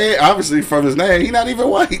Enrique, obviously from his name, he not even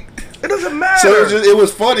white. It doesn't matter. So it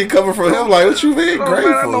was funny coming from him. Like, what you mean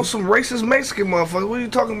grateful? Man, I know some racist Mexican motherfuckers. What are you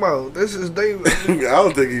talking about? This is they. I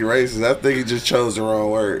don't think he's racist. I think he just chose the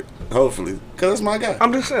wrong word. Hopefully, because that's my guy.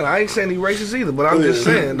 I'm just saying. I ain't saying he racist either, but I'm just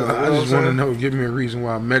saying. Though, I just want to know. Give me a reason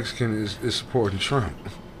why Mexican is supporting Trump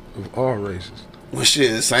of all races. Well,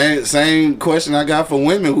 shit, same question I got for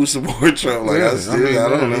women who support Trump. Like, I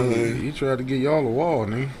don't know. He tried to get y'all a wall,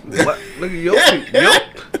 nigga. Look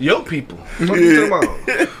at your people. What you talking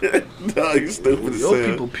about? No, you stupid as your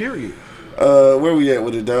people, period. Where we at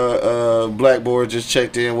with it, dog? Blackboard just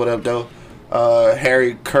checked in. What up, though?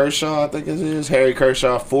 Harry Kershaw, I think it is. Harry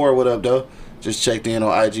Kershaw 4, what up, though? Just checked in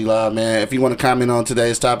on IG Live, man. If you want to comment on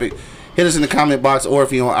today's topic, hit us in the comment box, or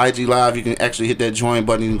if you're on IG Live, you can actually hit that join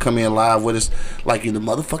button. You can come in live with us like in the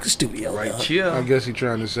motherfucking studio. Right here. I guess he's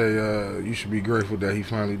trying to say you should be grateful that he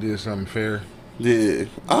finally did something fair. Yeah.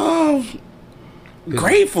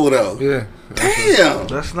 Grateful, though. Yeah. Damn.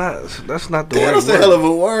 That's not the right word. That's a hell of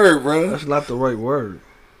a word, bro. That's not the right word.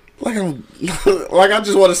 Like I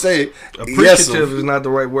just want to say appreciative is not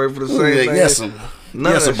the right word for the same thing. Yes,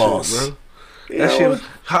 boss. Shit, bro. That shit.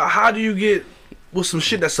 How do you get with some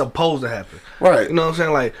shit that's supposed to happen. Right. You know what I'm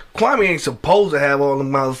saying? Like, Kwame ain't supposed to have all the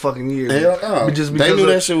motherfucking years. Hell no. But just because they knew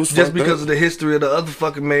that shit was just because of the history of the other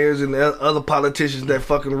fucking mayors and the other politicians that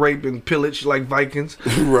fucking rape and pillage like Vikings.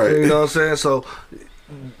 Right. You know what I'm saying? So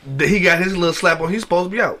he got his little slap on. He's supposed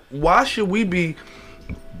to be out. Why should we be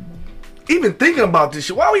even thinking about this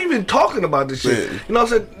shit? Why are we even talking about this shit? Yeah. You know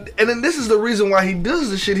what I'm saying? And then this is the reason why he does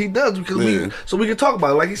the shit he does, because we can talk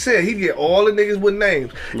about it. Like he said, he get all the niggas with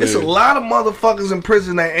names. It's a lot of motherfuckers in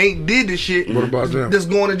prison that ain't did this shit. What about them? That's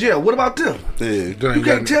going to jail. What about them? Yeah. You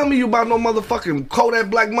can't tell me you about no motherfucking Kodak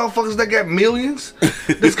Black motherfuckers that got millions.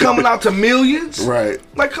 That's coming out to millions. Right.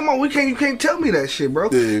 Like, come on, you can't tell me that shit, bro.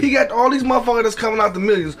 Yeah. He got all these motherfuckers that's coming out to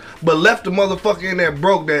millions, but left the motherfucker in there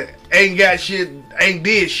broke that ain't got shit, ain't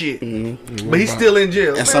did shit. Mm-hmm. But he's still in jail.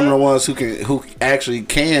 And man, some of the ones who actually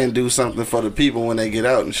can do something for the people when they get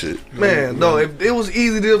out and shit. Man, dog, if it was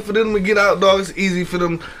easy for them to get out, dog, it's easy for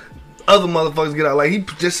them other motherfuckers to get out. Like he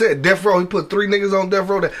just said, death row, he put 3 niggas on death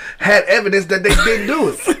row that had evidence that they didn't do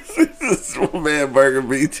it. This man Burger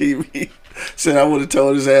BTV said I would have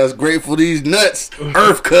told his ass grateful these nuts,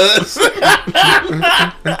 Earth cuz.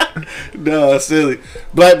 No, silly.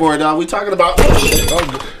 Black boy, dog, we talking about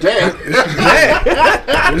damn.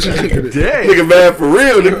 Nigga mad for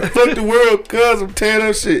real. Nigga, fuck the world, cuz I'm tearing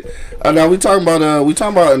up shit. Now we talking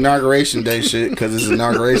about Inauguration Day shit, cause it's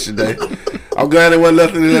Inauguration Day. I'm glad there wasn't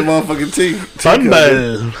nothing in that motherfucking tea.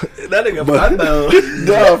 That nigga fun.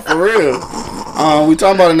 No, for real. We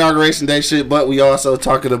talking about Inauguration Day shit, but we also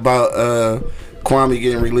talking about Kwame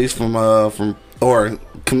getting released from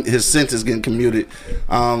his sentence getting commuted,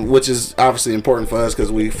 which is obviously important for us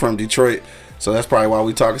because we from Detroit. So that's probably why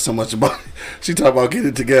we talking so much about it. She talking about getting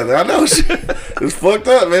it together. I know she, it's fucked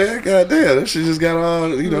up, man. God damn, that shit just got all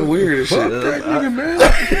weird and shit. Fuck that nigga, man.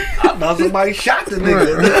 I thought somebody shot the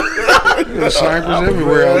nigga. Snipers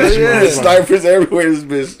everywhere. Snipers everywhere. This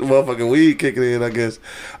bitch, motherfucking weed kicking in, I guess.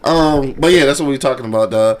 But yeah, that's what we talking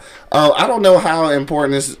about, dog. I don't know how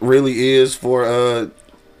important this really is for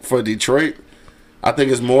Detroit. I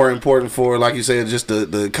think it's more important for, like you said, just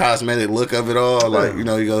the cosmetic look of it all. Like, you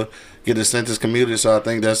go get the sentence commuted, so I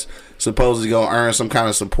think that's supposedly gonna earn some kind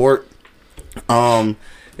of support.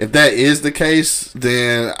 If that is the case,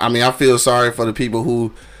 then I feel sorry for the people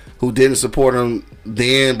who didn't support him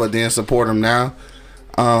then, but then support him now.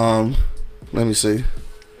 Let me see.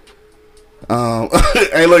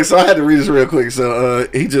 Hey, look, so I had to read this real quick. So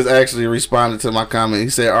he just actually responded to my comment. He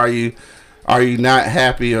said, "Are you not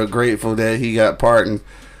happy or grateful that he got pardoned?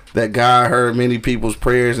 That God heard many people's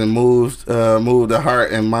prayers and moved the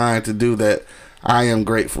heart and mind to do that. I am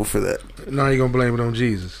grateful for that." Now you're gonna blame it on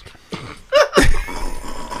Jesus.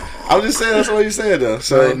 I'm just saying that's what you said though.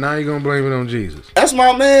 So now you're gonna blame it on Jesus. That's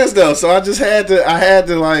my man's though. So I just had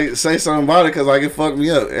to like say something about it because like it fucked me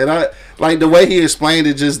up. And I like the way he explained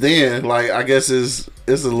it just then. Like I guess it's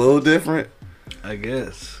a little different. I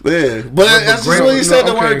guess. Yeah, but that's just what he said.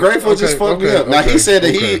 The word grateful just fucked me up. Now he said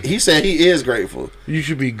that he said he is grateful. You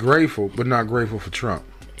should be grateful, but not grateful for Trump.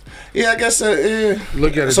 Yeah, I guess. Yeah.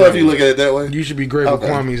 Look at it. So if you look at it that way, you should be grateful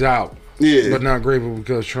Kwame's out. Yeah, but not grateful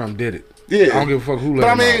because Trump did it. Yeah, I don't give a fuck who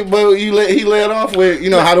let him out. But he led off with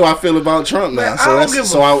how do I feel about Trump now?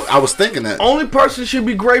 I was thinking that only person should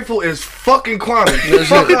be grateful is fucking Kwame.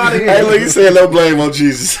 Fuck out of here. Hey, look, you said no blame on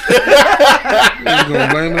Jesus. You're gonna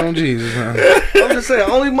blame it on Jesus, huh? I'm just saying,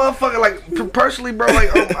 only motherfucker like personally, bro.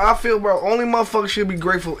 Like I feel, bro. Only motherfucker should be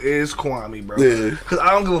grateful is Kwame, bro. Yeah. Because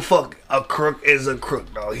I don't give a fuck. A crook is a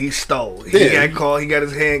crook, dog. He stole. He got caught. He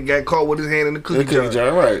got caught with his hand in the cookie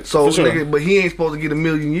jar. Right. So, nigga, but he ain't supposed to get 1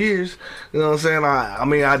 million years. You know what I'm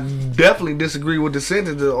saying? I definitely disagree with the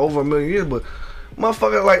sentence of over 1 million years, but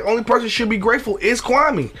motherfucker, like, only person should be grateful is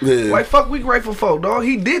Kwame. Yeah. Like, fuck, we grateful for, dog.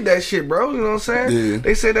 He did that shit, bro. You know what I'm saying? Yeah.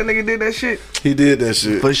 They said that nigga did that shit. He did that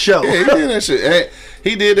shit. For sure. Yeah, he did that shit. Hey,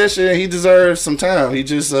 he did that shit and he deserves some time. He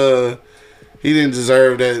just, he didn't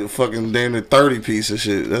deserve that fucking damn near 30 piece of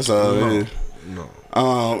shit. That's all it is. No.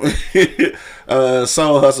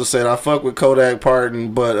 Soul Hustle said, I fuck with Kodak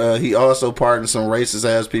pardon, but he also pardoned some racist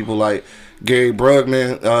ass people like Gary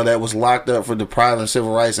Brugman that was locked up for depriving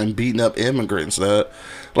civil rights and beating up immigrants.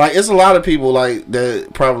 Like, it's a lot of people like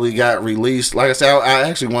that probably got released. Like I said, I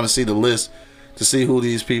actually want to see the list to see who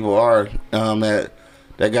these people are that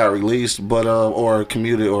got released, but or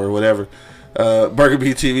commuted or whatever. Burger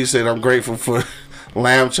BTV said, I'm grateful for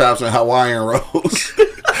lamb chops and Hawaiian rolls.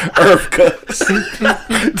 Earth cuts. That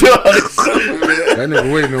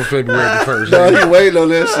nigga waiting on February 1st. No, he waiting on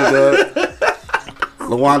that shit, dog.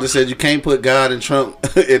 LaWanda said you can't put God and Trump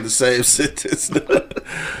in the same sentence.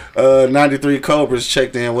 93 Cobras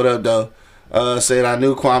checked in. What up, though? Said I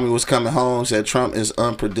knew Kwame was coming home. Said Trump is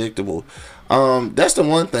unpredictable. That's the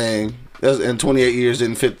one thing. That's in 28 years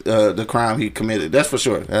didn't fit the crime he committed. That's for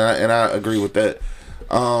sure, and I agree with that.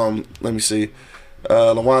 Let me see.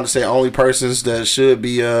 LaWanda said only persons that should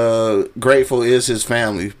be grateful is his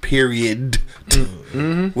family. Period.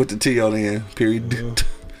 With the T on the end. Period.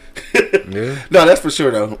 Yeah. No, that's for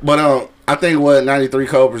sure though. But I think what 93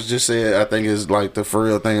 Cobras just said, I think is like the for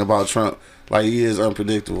real thing about Trump. Like, he is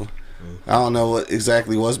unpredictable. I don't know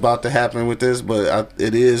exactly what's about to happen with this, but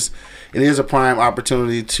it is a prime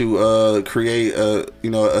opportunity to create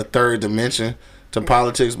a third dimension to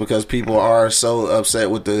politics, because people are so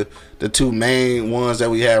upset with the two main ones that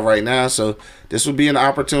we have right now. So this would be an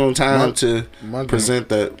opportune time to present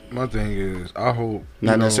that. My thing is, I hope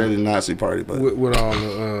not necessarily the Nazi party, but with all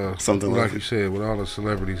the something like you said, with all the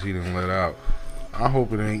celebrities he done let out. I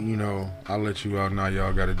hope it ain't, I'll let you out now.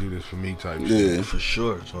 Y'all got to do this for me type shit. Yeah, for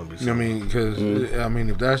sure. It's gonna be. You know what I mean? Because I mean,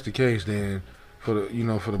 if that's the case, then for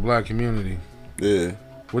the black community, yeah.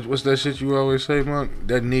 What's that shit you always say, Monk?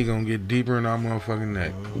 That knee gonna get deeper in our motherfucking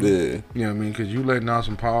neck. Yeah. You know what I mean? Because you letting out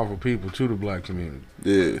some powerful people to the black community.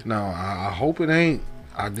 Yeah. Now, I hope it ain't,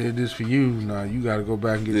 I did this for you. Now, you got to go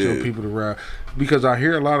back and get your people to ride. Because I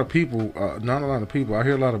hear a lot of people, not a lot of people, I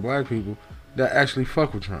hear a lot of black people that actually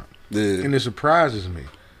fuck with Trump. Yeah. And it surprises me.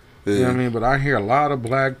 Yeah. You know what I mean? But I hear a lot of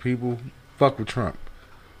black people fuck with Trump.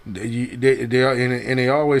 They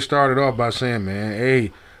always started off by saying, man,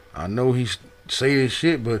 hey, I know he's say this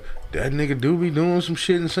shit, but that nigga do be doing some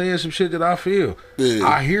shit and saying some shit that I feel. Yeah.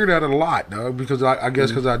 I hear that a lot, dog, because I guess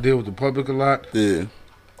because I deal with the public a lot. Yeah.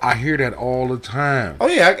 I hear that all the time. Oh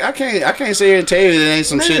yeah, I can't sit here and tell you that ain't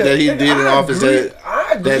some shit that he did in office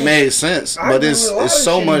that made sense. But it's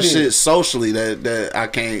so much shit socially that I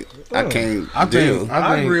can't deal.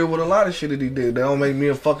 I agree with a lot of shit that he did. That don't make me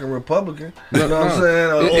a fucking Republican. You know what I'm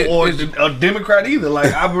saying? Or a Democrat either.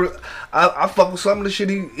 Like I fuck with some of the shit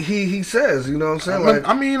he says. You know what I'm saying? Like,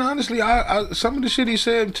 I mean, honestly, I some of the shit he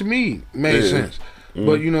said to me made sense.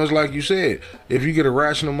 But it's like you said, if you get a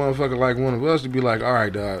rational motherfucker like one of us to be like, all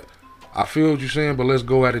right, dog, I feel what you're saying, but let's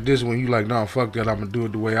go at it this way. You like, nah, fuck that, I'm gonna do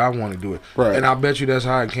it the way I want to do it. Right. And I bet you that's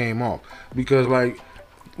how it came off. Because like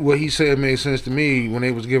what he said made sense to me when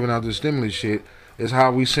they was giving out the stimulus shit, is how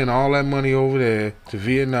we sent all that money over there to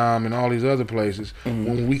Vietnam and all these other places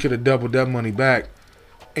when we could have doubled that money back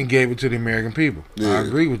and gave it to the American people. Yeah. I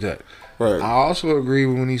agree with that. Right. I also agree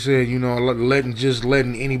with when he said,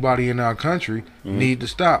 letting anybody in our country need to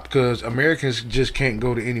stop, because Americans just can't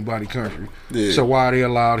go to anybody's country. Yeah. So why are they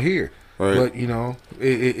allowed here? Right. But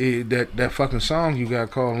that fucking song you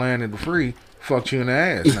got called "Land of the Free" fucked you in the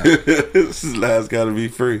ass. Now. This last got to be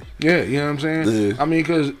free. Yeah, you know what I'm saying. Yeah. I mean,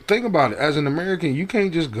 because think about it. As an American, you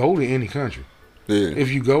can't just go to any country. Yeah.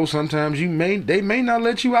 If you go, sometimes they may not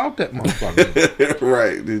let you out that motherfucker.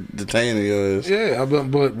 Right, detaining your ass. Yeah,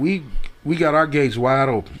 but we got our gates wide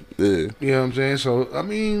open. Yeah. You know what I'm saying? So, I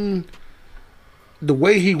mean, the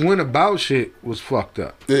way he went about shit was fucked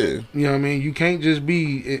up. Yeah. You know what I mean? You can't just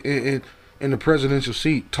be in the presidential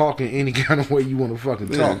seat talking any kind of way you want to fucking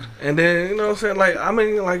talk. And then, you know what I'm saying? Like, I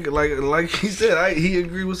mean, like he said, he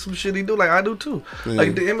agree with some shit he do. Like, I do too. Yeah.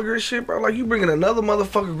 Like, the immigrant shit, bro. Like, you bringing another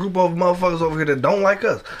motherfucking group of motherfuckers over here that don't like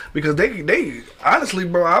us. Because they honestly,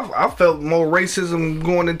 bro, I felt more racism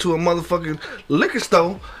going into a motherfucking liquor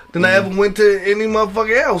store than I ever went to any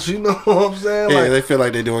motherfucker else. You know what I'm saying? Yeah, like, they feel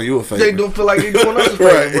like they doing you a favor. They don't feel like they doing us a favor,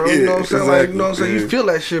 right, bro. You know what I'm saying? Exactly. Like, you know what I'm saying? You feel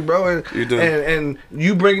that shit, bro. And you do. And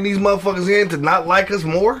you bringing these motherfuckers in to not like us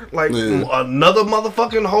more? Like, another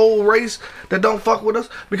motherfucking whole race that don't fuck with us?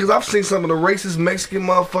 Because I've seen some of the racist Mexican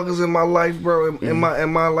motherfuckers in my life, bro. In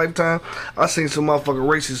my lifetime. I've seen some motherfucking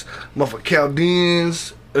racist motherfucking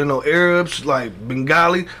Chaldeans, Arabs, like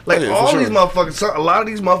Bengali. Like, all these motherfuckers, a lot of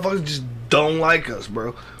these motherfuckers just don't like us,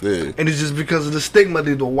 bro. Yeah. And it's just because of the stigma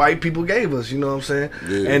that the white people gave us, you know what I'm saying?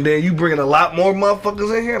 Yeah. And then you bringing a lot more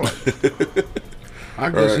motherfuckers in here. Like, I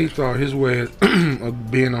guess he thought his way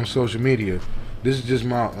of being on social media, this is just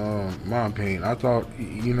my opinion. I thought,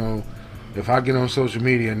 if I get on social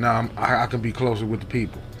media now, I can be closer with the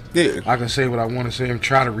people. Yeah. I can say what I want to say and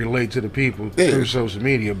try to relate to the people through social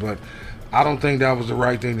media, but I don't think that was the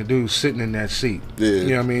right thing to do, sitting in that seat. Yeah. You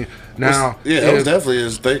know what I mean? Now, that was definitely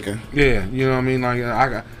his thinking. Yeah, you know what I mean?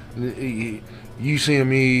 Like, you seeing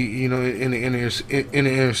me, in the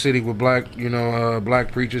inner city with black,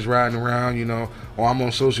 black preachers riding around, or I'm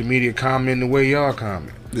on social media commenting the way y'all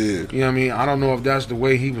comment. Yeah. You know what I mean? I don't know if that's the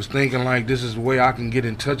way he was thinking, like, this is the way I can get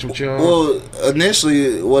in touch with y'all. Well,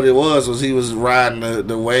 initially what it was he was riding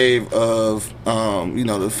the wave of,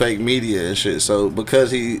 the fake media and shit. So because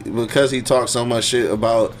he talked so much shit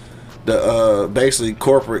about the basically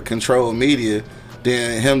corporate control media,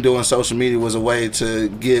 then him doing social media was a way to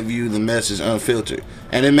give you the message unfiltered,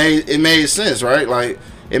 and it made sense, right? Like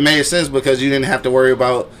it made sense because you didn't have to worry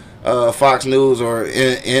about Fox News or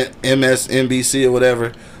MSNBC or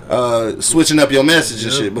whatever switching up your message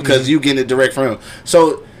and shit because you getting it direct from him.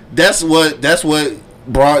 So that's what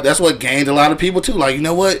gained a lot of people too. Like, you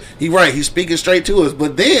know what? He's speaking straight to us,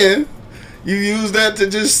 but then you use that to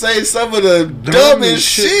just say some of the dumbest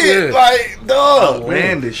shit. Like, dog.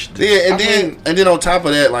 Outlandish. Yeah, and then on top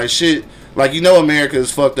of that, like shit, like, you know, America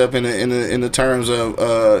is fucked up in the terms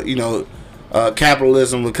of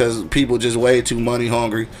capitalism because people just way too money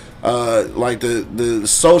hungry. Like the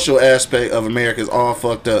social aspect of America is all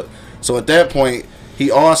fucked up. So at that point, he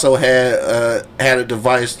also had a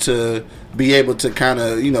device to be able to kind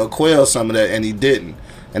of, you know, quell some of that, and he didn't.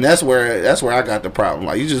 And that's where I got the problem.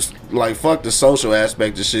 Like, you just like fuck the social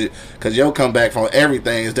aspect of shit, because your comeback from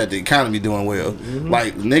everything is that the economy doing well.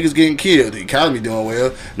 Like, niggas getting killed, the economy doing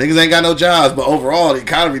well. Niggas ain't got no jobs, but overall the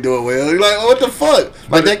economy doing well. You're like, what the fuck?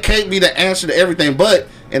 Like, that can't be the answer to everything. But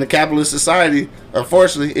in a capitalist society,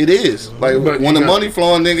 unfortunately, it is. Like, when the money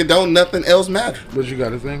flowing, nigga, don't nothing else matter. But you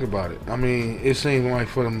got to think about it. I mean, it seems like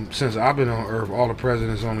for them, since I've been on Earth, all the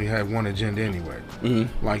presidents only had one agenda anyway.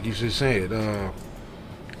 Like you just said,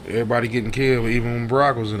 everybody getting killed, even when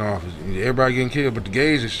Barack was in office. Everybody getting killed, but the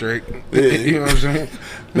gays are straight. You know what I'm saying?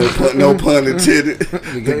 No pun intended.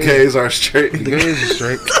 The gays are straight. The gays are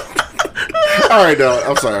straight. All right, dog.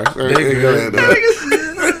 I'm sorry. Go ahead, dog.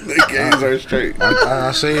 The gays are straight.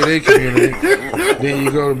 I say they community. Then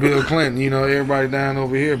you go to Bill Clinton. You know, everybody down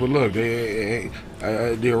over here. But look, the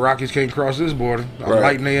Iraqis can't cross this border. I'm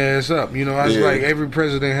lighting their ass up. You know, I was like, every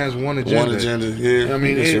president has one agenda. One agenda, yeah. I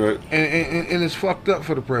mean, and it's fucked up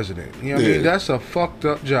for the president. You know what I mean? That's a fucked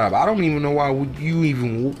up job. I don't even know why you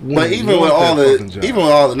even want to. But even with all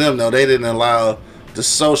of them, though, they didn't allow the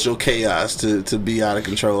social chaos to be out of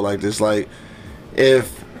control like this. Like,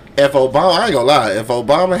 if Obama, I ain't gonna lie, if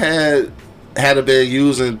Obama had been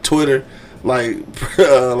using Twitter like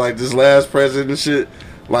this last president and shit,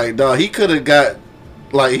 like, dog, he could have got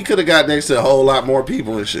next to a whole lot more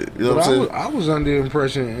people and shit. You know what I'm saying? I was under the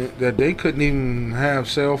impression that they couldn't even have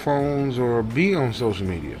cell phones or be on social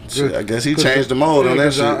media. Shit, I guess he changed the mode on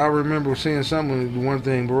that shit. I remember seeing someone, one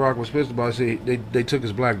thing Barack was pissed about, say they took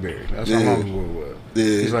his BlackBerry. That's how long ago it was. Yeah,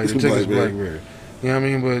 he's like, they took his BlackBerry. You know what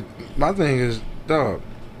I mean? But my thing is, dog.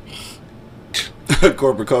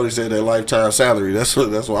 Corporate Cody said that lifetime salary. That's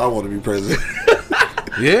why I want to be president.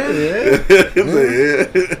 Yeah.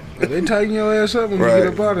 They tighten your ass up when you get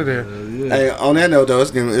up out of there. Hey, on that note, though,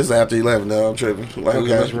 it's after 11, though. I'm tripping. Like, we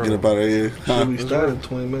got to get up out of here. Huh? We started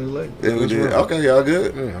 20 minutes late. Yeah, we did. Okay, y'all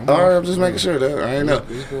good? Yeah, all right, I'm just making sure, though. I ain't know.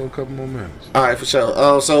 Let's go a couple more minutes. All right, for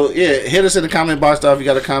sure. So, yeah, hit us in the comment box, though, if you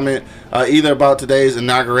got a comment either about today's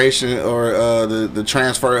inauguration or the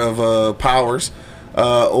transfer of powers.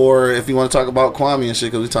 Or if you want to talk about Kwame and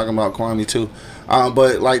shit, because we're talking about Kwame, too.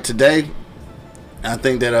 But, like, today, I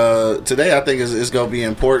think that it's going to be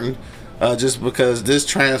important just because this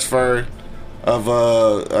transfer of,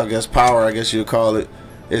 I guess, power, I guess you'd call it,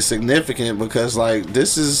 is significant because, like,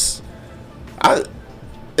 this is,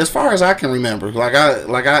 as far as I can remember,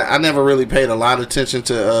 I never really paid a lot of attention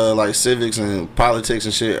to, like, civics and politics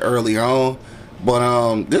and shit early on,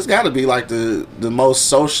 but this got to be, like, the most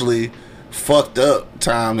socially fucked up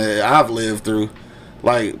time that I've lived through.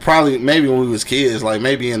 Like, probably, maybe when we was kids, like,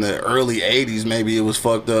 maybe in the early 80s, maybe it was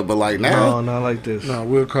fucked up, but, like, now... No, not like this. No,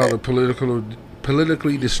 we'll call it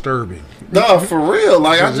politically disturbing. No, for real.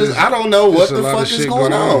 Like, I don't know what the fuck is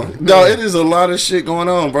going on. No, it is a lot of shit going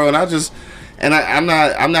on, bro, and I'm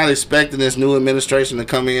not expecting this new administration to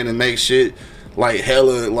come in and make shit, like,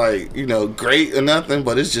 hella, like, you know, great or nothing,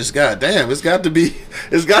 but it's just, goddamn, it's got to be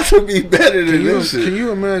better than this shit. Can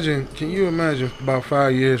you imagine about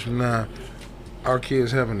 5 years from now, our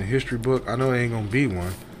kids having a history book? I know there ain't gonna be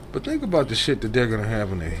one, but think about the shit that they're gonna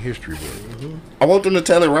have in their history book. I want them to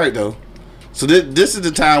tell it right, though. So this is the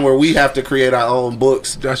time where we have to create our own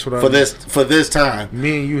books. That's what for this time.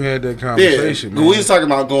 Me and you had that conversation. Yeah, we was talking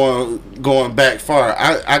about going back far.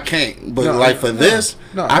 I can't, but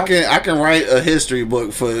I can write a history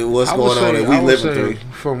book for what's going on that we living through.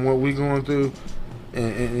 From what we going through,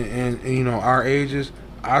 and you know our ages,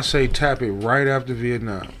 I say tap it right after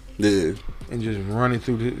Vietnam. Yeah. And just run it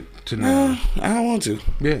through to now. I don't want to.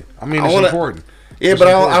 Yeah, I mean it's important. Yeah, but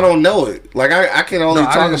I don't know it. Like, I can only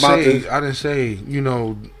talk about this. I didn't say, you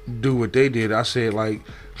know, do what they did. I said, like,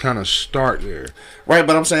 kind of start there. Right,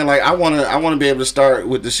 but I'm saying like I wanna be able to start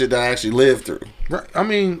with the shit that I actually lived through. Right. I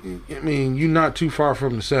mean, you're not too far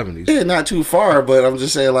from the 70s. Yeah, not too far, but I'm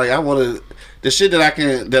just saying like I want to the shit that I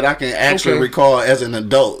can actually recall as an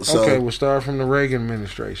adult. So. Okay, we'll start from the Reagan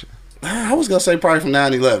administration. I was gonna say probably from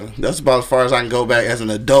 9/11. That's about as far as I can go back as an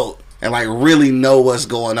adult and like really know what's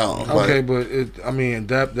going on. Okay, but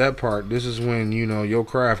that part. This is when your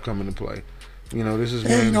craft come into play. This is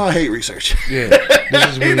when I hate research. Yeah,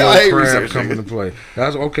 this is when your craft come into play.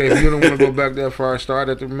 That's okay. If you don't want to go back that far, start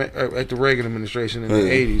at the Reagan administration in the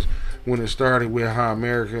 80s when it started with how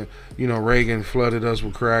America, Reagan flooded us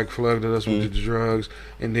with crack, flooded us with the drugs,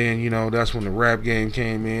 and then that's when the rap game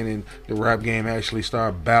came in, and the rap game actually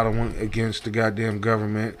started battling against the goddamn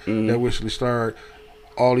government. That which started.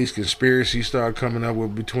 All these conspiracies started coming up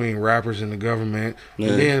with between rappers and the government, and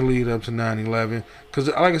then lead up to 9/11. Because,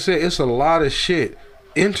 like I said, it's a lot of shit,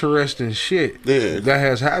 interesting shit that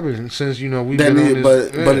has happened since we've been on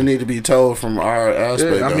this. But it need to be told from our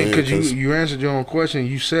aspect. Yeah, I mean, because you answered your own question,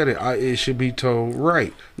 you said it. It should be told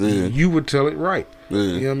right. You would tell it right. You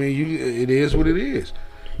know what I mean? It is what it is.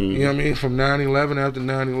 You know what I mean? From 9/11, after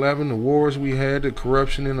 9/11, the wars we had, the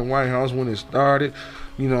corruption in the White House when it started.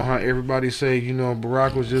 How everybody say,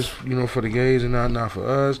 Barack was just, for the gays and not for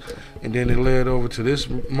us. And then it led over to this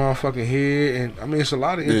motherfucking head. And, I mean, it's a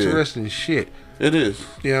lot of interesting shit. It is.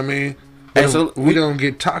 You know what I mean? Hey, so we don't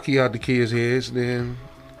get Taki out the kids' heads, then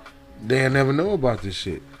they'll never know about this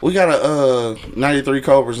shit. We got a 93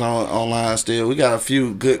 Cobras online still. We got a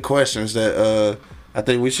few good questions that I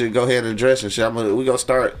think we should go ahead and address and shit. We're going to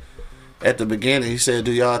start at the beginning. He said,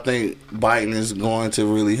 do y'all think Biden is going to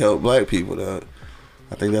really help black people, though?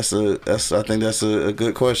 I think that's a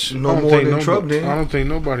good question. No more than Trump did. I don't think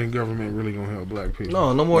nobody in government really gonna help black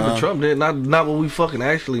people. No more than Trump did. Not what we fucking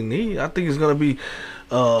actually need. I think it's gonna be.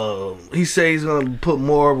 He says he's gonna put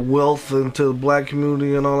more wealth into the black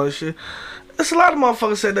community and all that shit. There's a lot of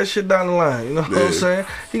motherfuckers said that shit down the line. You know what I'm saying?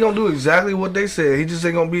 He gonna do exactly what they said. He just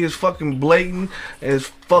ain't gonna be as fucking blatant and as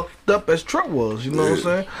fucked up as Trump was. You know what I'm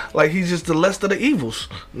saying? Like he's just the less of the evils,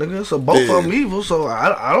 nigga. So both of them evil. So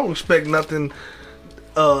I don't expect nothing.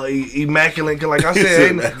 Immaculate, like I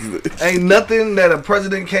said, ain't nothing that a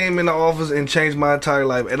president came into office and changed my entire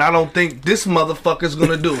life, and I don't think this motherfucker's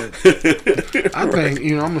gonna do it. I think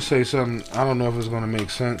I'm gonna say something. I don't know if it's gonna make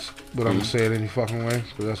sense, but I'm gonna say it any fucking way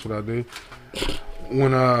because that's what I do.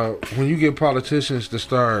 When you get politicians to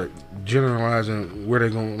start generalizing where they're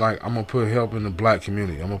gonna I'm gonna put help in the black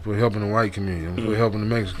community, I'm gonna put help in the white community, I'm gonna put help in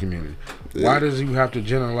the Mexican community. Why does you have to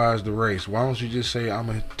generalize the race? Why don't you just say I'm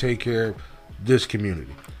gonna take care of this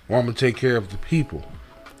community, or I'm gonna take care of the people?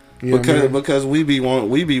 Because we be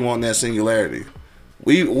wanting that singularity.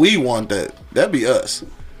 We want that. That'd be us.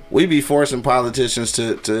 We be forcing politicians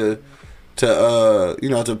to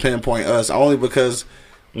pinpoint us only because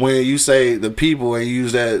when you say the people and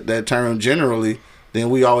use that term generally, then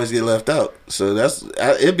we always get left out. So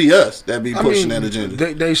it'd be us that be pushing that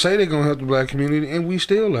agenda. They say they're gonna help the black community, and we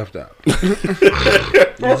still left out.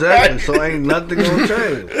 Exactly. So ain't nothing gonna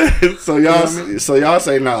change. So y'all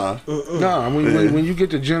say nah. Nah. When you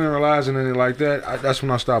get to generalizing it like that, that's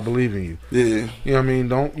when I stop believing you. Yeah. You know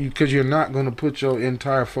what I mean? Because you're not gonna put your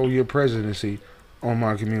entire 4-year presidency on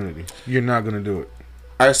my community. You're not gonna do it.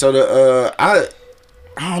 All right. So I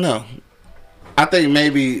don't know. I think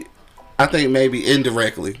maybe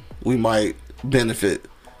indirectly we might benefit,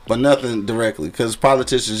 but nothing directly because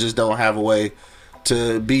politicians just don't have a way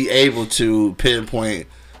to be able to pinpoint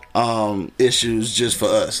issues just for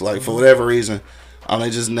us. Like for whatever reason,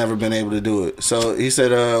 they just never been able to do it. So he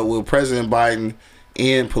said, will President Biden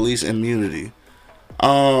end police immunity?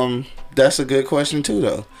 That's a good question too,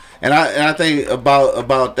 though. And I think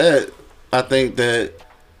about that. I think that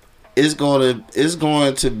it's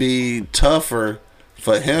going to be tougher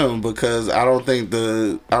for him because I don't think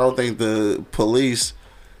the police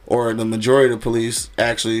or the majority of the police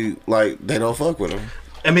actually they don't fuck with him.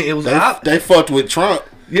 I mean, it was they fucked with Trump.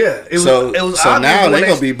 Yeah, it was. So now they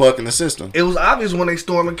gonna be bucking the system. It was obvious when they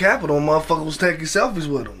stormed the Capitol, motherfuckers was taking selfies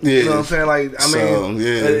with them. Yeah. You know what I'm saying?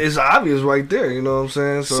 It's obvious right there. You know what I'm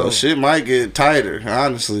saying? So shit might get tighter,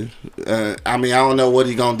 honestly. I don't know what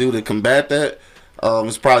he gonna do to combat that.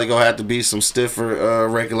 It's probably gonna have to be some stiffer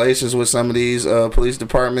regulations with some of these police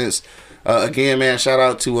departments. Again, man, shout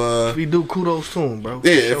out to if he do, kudos to him, bro.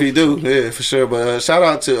 Yeah, if he do, yeah, for sure. But shout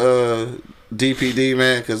out to DPD,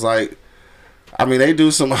 man, because they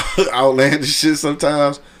do some outlandish shit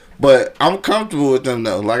sometimes. But I'm comfortable with them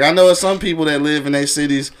though. I know some people that live in their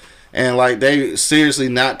cities and like they seriously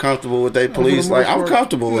not comfortable with their police. Like I'm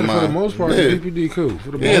comfortable with mine. For the most part, the DPD cool.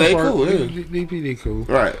 For the most part, cool. DPD cool.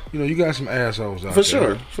 Right. You know, you got some assholes out for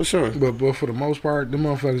there. For sure. But for the most part, the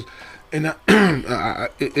motherfuckers, and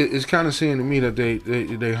it's kind of saying to me that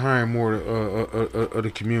they hire more of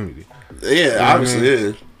the community. Yeah, you know obviously,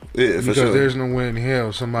 yeah, for because sure. There's no way in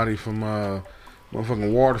hell somebody from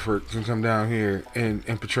motherfucking Waterford can come down here and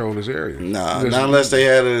patrol this area. Nah, not unless they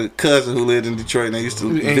had a cousin who lived in Detroit and they used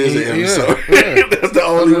to visit him. So that's the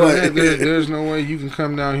only way. There's no way you can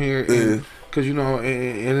come down here because you know,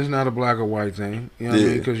 and it's not a black or white thing. You know what I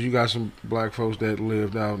mean? Because you got some black folks that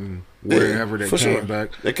lived out in wherever they came back.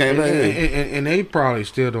 They came back, and they probably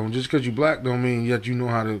still don't. Just because you black don't mean yet you know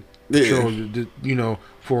how to control you know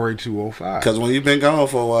 48205. Because when you've been gone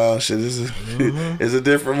for a while, shit is a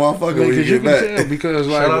different motherfucker when you get back. Because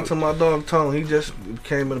like, shout out to my dog Tone. He just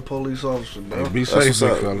became a police officer, bro. Be safe,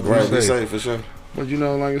 fella. Right, be safe for sure. But you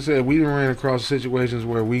know, like I said, we ran across situations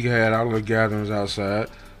where we had our little gatherings outside.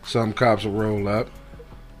 Some cops will roll up,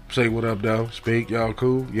 say what up, though. Speak, y'all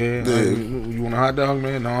cool? Yeah. You want a hot dog,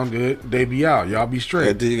 man? No, I'm good. They be out. Y'all be straight.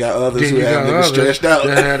 And then you got others who have niggas stretched out.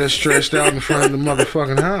 That had us stretched out in front of the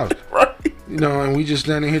motherfucking house. Right. You know, and we just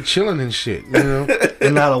standing here chilling and shit, you know.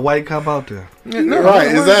 And not a white cop out there. Yeah, no,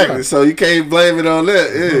 right, exactly. So you can't blame it on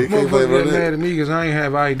that. Yeah, you can't blame it on that. Mad at me because I ain't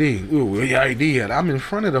have ID. Ooh, where your ID at? I'm in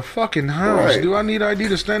front of the fucking house. Right. Do I need ID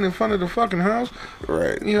to stand in front of the fucking house?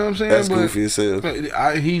 Right. You know what I'm saying? That's goofy as hell.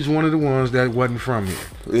 He's one of the ones that wasn't from here.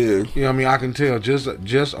 Yeah. You know what I mean? I can tell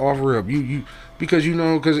just off rip. You because you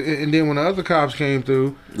know, and then when the other cops came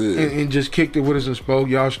through and just kicked it with us and spoke,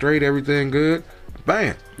 y'all straight, everything good.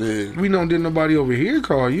 Bam. Yeah. We don't did nobody over here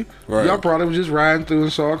call you. Right. Y'all probably was just riding through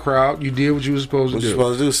and saw a crowd. You did what you was supposed to do. What you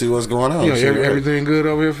supposed to do? See what's going on. You know, everything good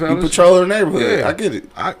over here, fellas? You patrol the neighborhood. Yeah. I get it.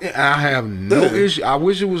 I have no issue. I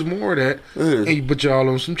wish it was more of that. And but y'all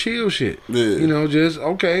on some chill shit. Yeah. You know, just,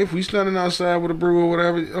 okay, if we standing outside with a brew or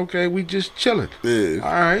whatever, okay, we just chilling. Yeah.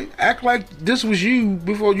 All right. Act like this was you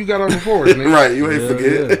before you got on the force, nigga. Right. You ain't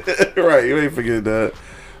forget. Right. You ain't forget that.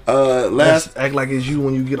 Let's act like it's you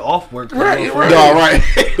when you get off work. Right. No, right.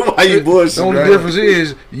 Why you bullshit? The only difference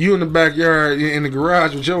is you in the backyard in the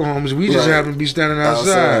garage with your homies. We just happen to be standing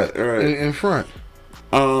outside in front.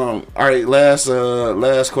 All right. Last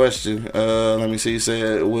question. Let me see. You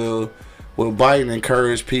said, will Biden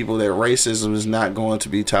encourage people that racism is not going to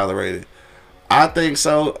be tolerated? I think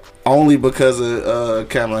so, only because of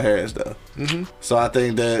Kamala Harris, though. Mm-hmm. So I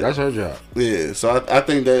think that's her job. Yeah. So I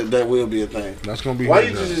think that will be a thing. That's gonna be. Why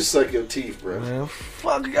you just suck your teeth, bro? Man,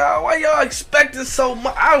 fuck y'all. Why y'all expecting so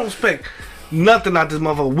much? I don't expect nothing out this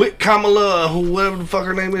motherfucker with Kamala, who whatever the fuck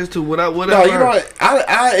her name is, too. Whatever. No, you know what?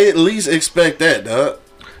 I at least expect that, dog.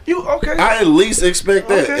 You okay? I at least expect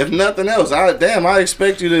that. Okay. If nothing else, I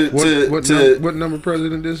expect you to what number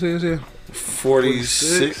president this is here?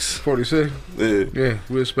 46. 46? Yeah,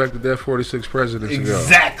 we expected that 46 presidents ago.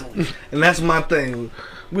 Exactly. And that's my thing.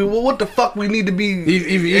 What the fuck we need to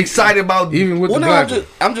be excited about? Even with the black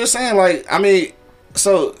I'm just saying, like, I mean,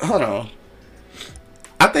 so, hold on.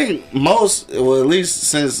 I think most, well, at least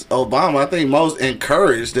since Obama, I think most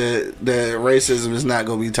encouraged that racism is not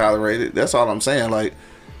going to be tolerated. That's all I'm saying. Like,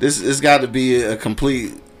 it's got to be a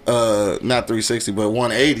complete, not 360, but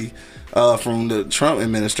 180. From the Trump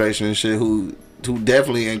administration and shit, who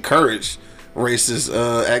definitely encouraged racist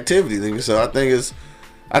activity. So I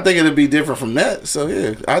think it'll be different from that. So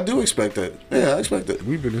yeah, I do expect that. Yeah, I expect that.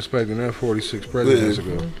 We've been expecting that 46 presidents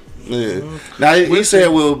ago. Yeah. Now he said,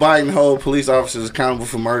 will Biden hold police officers accountable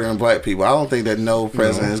for murdering black people? I don't think that no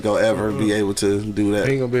president is gonna ever be able to do that.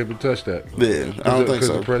 He ain't gonna be able to touch that. Yeah, I don't think so. Because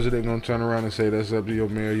the president gonna turn around and say that's up to your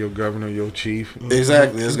mayor, your governor, your chief.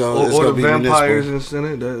 Exactly. It's gonna be vampires in the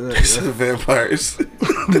Senate. The vampires. The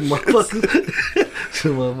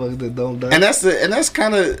motherfuckers that don't die. And that's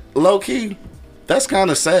kind of low key. That's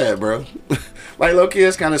kind of sad, bro. Like low key,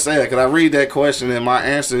 it's kind of sad because I read that question and my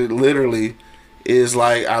answer literally is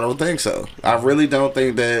like, I don't think so. I really don't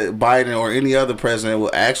think that Biden or any other president will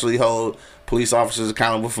actually hold police officers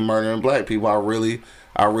accountable for murdering black people. I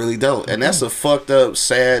really don't. And that's a fucked up,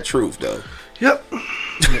 sad truth, though. Yep.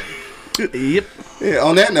 Yep. Yeah,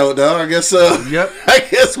 on that note, though, I guess yep. I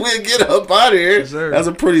guess we'll get up out of here. Yes, that's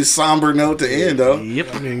a pretty somber note to end, though.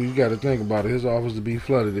 Yep. I mean, you got to think about it. His office would be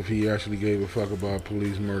flooded if he actually gave a fuck about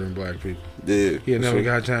police murdering black people. Yeah. He had never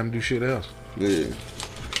got time to do shit else. Yeah.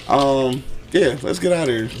 Yeah, let's get out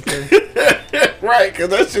of here. Okay. Right, because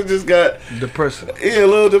that shit just got depressing. Yeah, a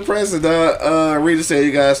little depressing, dog. Rita said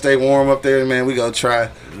you guys stay warm up there, man. We gonna try.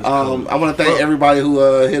 I want to thank everybody who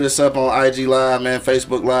hit us up on IG Live, man,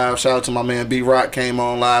 Facebook Live. Shout out to my man B Rock, came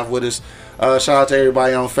on live with us. Shout out to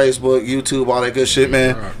everybody on Facebook, YouTube, all that good shit,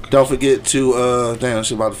 man. Don't forget to damn,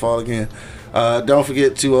 shit about to fall again. Don't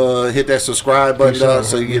forget to hit that subscribe button, dog,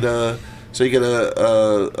 so you get a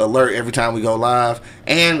alert every time we go live.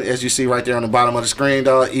 And as you see right there on the bottom of the screen,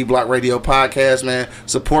 dog, E-Block Radio Podcast, man.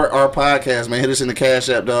 Support our podcast, man. Hit us in the Cash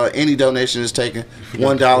App, dog. Any donation is taken,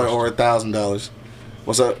 $1 or $1,000.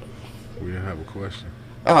 What's up? We didn't have a question.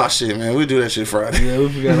 Oh shit, man, we do that shit Friday. Yeah, we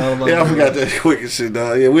forgot all about that. Yeah, I forgot that quick shit,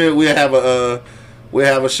 dog. Yeah, we have a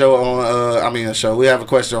show on. We have a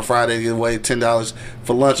question on Friday to give away $10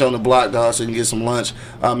 for lunch on the block, dog. So you can get some lunch.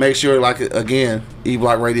 Make sure, like again,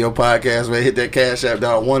 E-Block Radio Podcast, man. Hit that Cash App,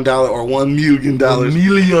 dog. $1 or $1 million.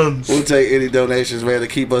 Millions. We'll take any donations, man, to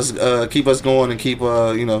keep us going and keep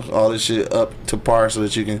all this shit up to par so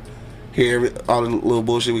that you can hear all the little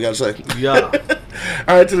bullshit we gotta say. Yeah.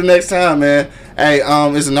 All right, till the next time, man. Hey,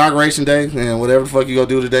 it's Inauguration Day, and whatever the fuck you gonna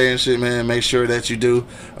do today and shit, man, make sure that you do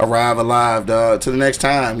arrive alive, dog. Till the next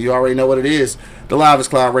time, you already know what it is. The Livest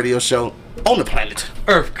Cloud Radio Show on the planet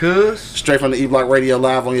Earth, cuz. straight from the E-Block Radio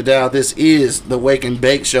live on your dial. This is the Wake and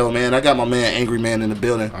Bake Show, man. I got my man Angry Man in the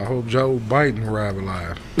building. I hope Joe Biden arrive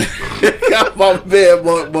alive. Got my man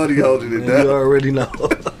Buddy holding it down. You already know.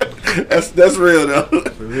 That's real though.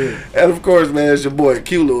 For real. And of course, man, it's your boy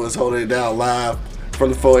Q Lewis holding it down live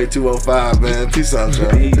from the 48205, man. Peace out, y'all.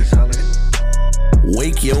 Peace.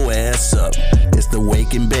 Wake your ass up. It's the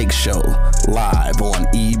Wake and Bake Show, live on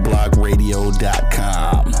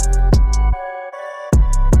eblockradio.com.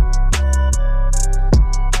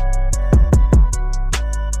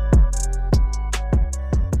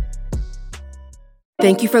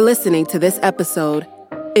 Thank you for listening to this episode.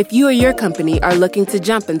 If you or your company are looking to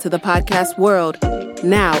jump into the podcast world,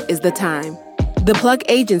 now is the time. The Plug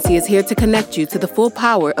Agency is here to connect you to the full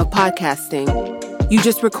power of podcasting. You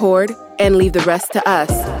just record and leave the rest to us.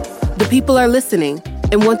 The people are listening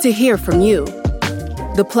and want to hear from you.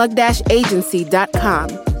 Theplug-agency.com.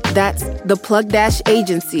 That's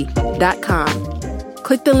theplug-agency.com.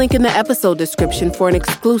 Click the link in the episode description for an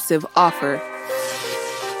exclusive offer.